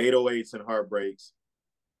 with 808s and heartbreaks.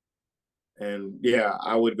 And yeah,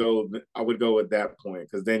 I would go with that point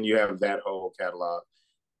because then you have that whole catalog.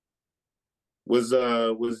 Was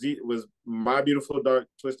My Beautiful Dark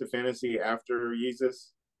Twisted Fantasy after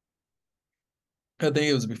Yeezus? I think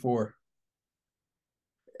it was before.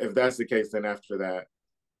 If that's the case, then after that,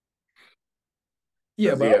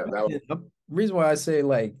 Yeah, because but yeah, that was, the reason why I say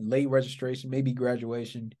like late registration, maybe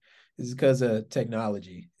graduation, is because of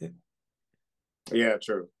technology. yeah,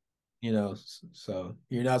 true. So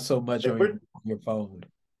you're not so much If on we're your phone.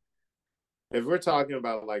 if we're talking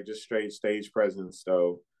about like just straight stage presence,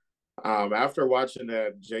 though, after watching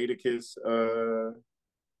that Jadakiss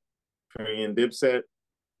and Dipset,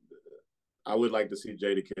 I would like to see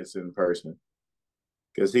Jadakiss in person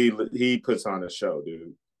because he puts on a show,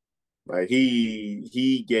 dude. Like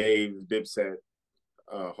he gave Dipset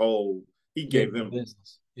a whole. He Give gave the them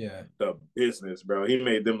business. Yeah. the business, bro. He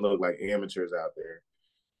made them look like amateurs out there.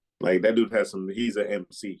 Like that dude has some. He's an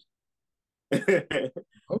MC. He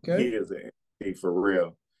Okay. is an MC for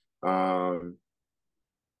real. Um,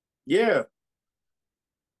 yeah,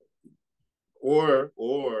 or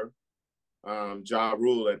Ja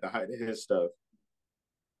Rule at the height of his stuff.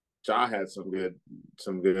 Ja had some good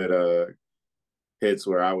hits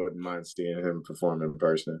where I wouldn't mind seeing him perform in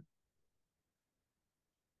person.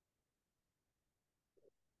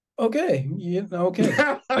 Okay. Yeah. Okay.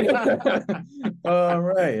 All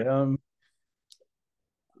right.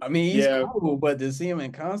 I mean, he's Yeah, cool, but to see him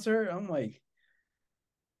in concert, I'm like,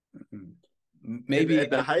 at, maybe at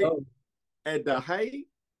the I height, know at the height,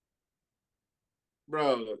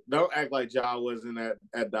 bro. Don't act like Ja wasn't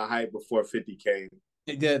at the height before 50 came.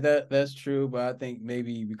 that's true, but I think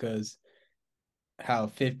maybe because how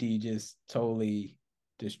 50 just totally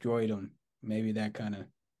destroyed him, maybe that kind of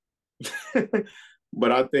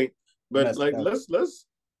But I think, but messed like up.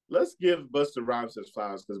 let's give Busta Rhymes his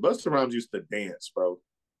flowers because Busta Rhymes used to dance, bro.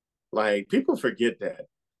 Like people forget that.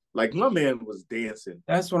 Like my man was dancing.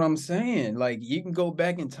 That's what I'm saying. Like you can go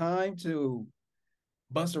back in time to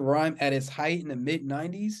Busta Rhymes at his height in the mid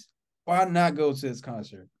 '90s. Why not go to his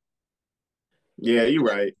concert? Yeah, you're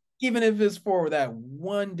right. Even if it's for that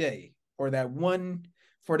one day or that one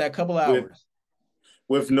for that couple With hours.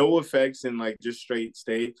 no effects and like just straight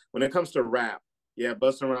stage. When it comes to rap, yeah,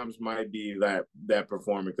 Busta Rhymes might be that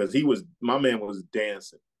performer because my man was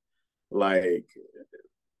dancing like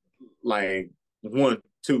like 1,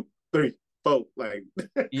 2, 3, 4, like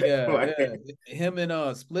Yeah, like yeah. Him and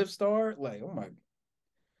Spliff Star, like, oh my,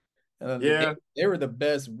 yeah. they were the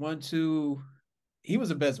best one, two. He was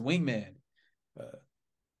the best wingman. Uh,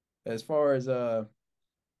 as far as I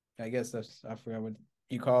guess that's I forgot what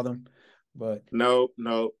you call them, but No,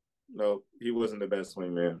 no, no. He wasn't the best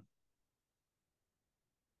wingman.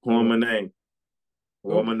 Who am what? I name?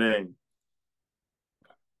 Who am Oh. I name?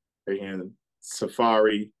 And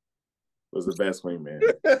Safari was the best wingman.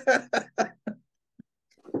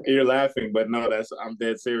 You're laughing, but no, I'm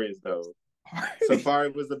dead serious though. Safari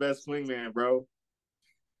was the best wingman, bro.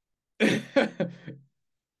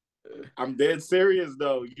 I'm dead serious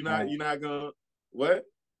though. Wow, You're not gonna what?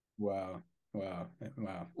 wow, wow,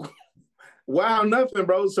 wow. Wow, nothing,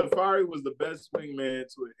 bro. Safari was the best wingman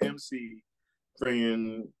to an MC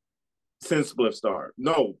friend since Spliff Star.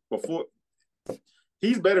 No, before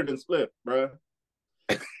he's better than Spliff, bro.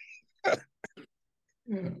 Oh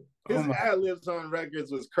His my ad libs on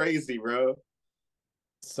records was crazy, bro.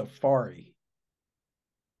 Safari.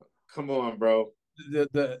 Come on, bro.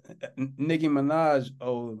 The Nicki Minaj.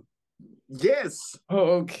 Oh, Yes,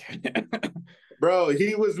 oh, okay. bro.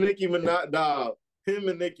 He was Nicki Minaj. Dog. Him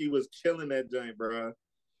and Nicki was killing that joint, bro.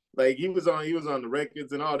 Like he was on the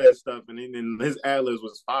records and all that stuff, and his ad libs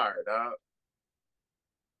was fire, dog.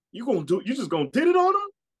 You just gonna did it on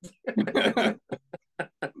him?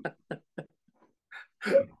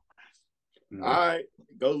 All right,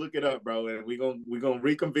 go look it up, bro, and we gonna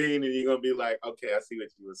reconvene, and you're gonna be like, okay, I see what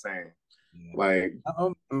you were saying. Yeah. Like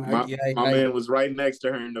my Yeah, my man was right next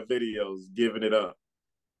to her in the videos, giving it up.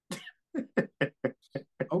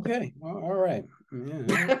 okay. Well, all right.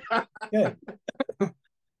 Yeah. Okay.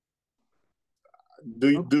 do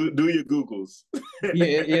your Googles.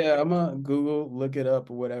 Yeah, yeah. I'm gonna Google, look it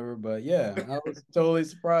up or whatever. But yeah, I was totally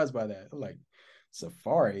surprised by that. Like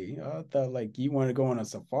Safari. I thought like you wanted to go on a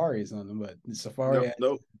safari or something, but Safari.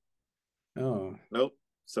 Nope, nope, Oh, nope.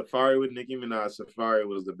 Safari with Nicki Minaj. Safari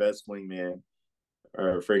was the best wingman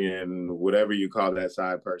or friggin' whatever you call that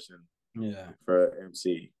side person yeah. for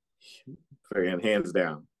MC. Friggin' hands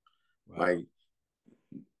down. Wow.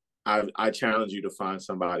 Like I challenge you to find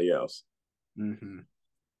somebody else. Hmm.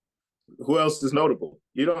 Who else is notable?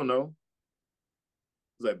 You don't know.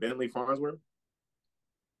 Is that Bentley Farnsworth?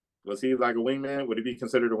 Was he like a wingman? Would he be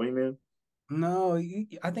considered a wingman? No,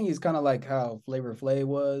 I think he's kind of like how Flavor Flav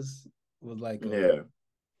was Yeah,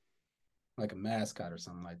 like a mascot or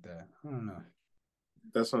something like that. I don't know.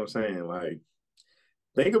 that's what I'm saying. Like,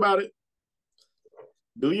 think about it.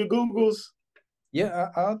 Do your Googles. Yeah,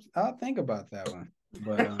 I'll think about that one.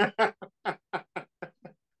 But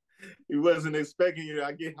He wasn't expecting you.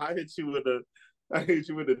 I hit you with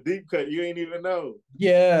a deep cut. You ain't even know.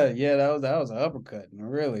 yeah, that was an uppercut.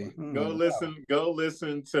 Really, I'm like, wow. Go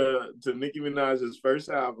listen to Nicki Minaj's first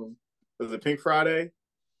album. Was it Pink Friday?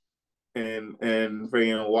 And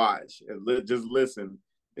freaking watch and just listen.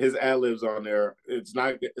 His ad libs on there. It's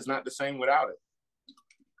not the same without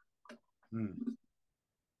it. Hmm.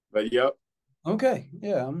 But yep, Okay,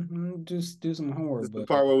 yeah, I'm just do some this homework, is the but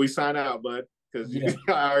part where we sign out, bud, because yeah.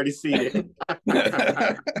 I already see it.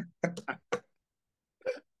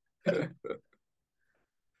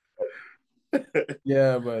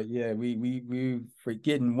 Yeah, but yeah, we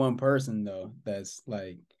forgetting one person though. That's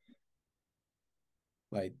like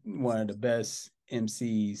one of the best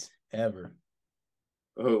MCs ever.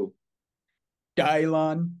 Oh,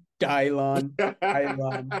 Dylon, Dylon,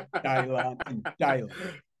 and Dylon.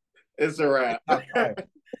 it's a wrap. Top five.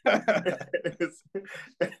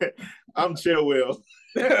 I'm chill, Will.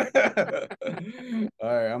 All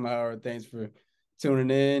right, I'm Howard. Thanks for tuning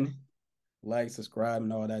in. Like, subscribe,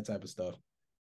 and all that type of stuff.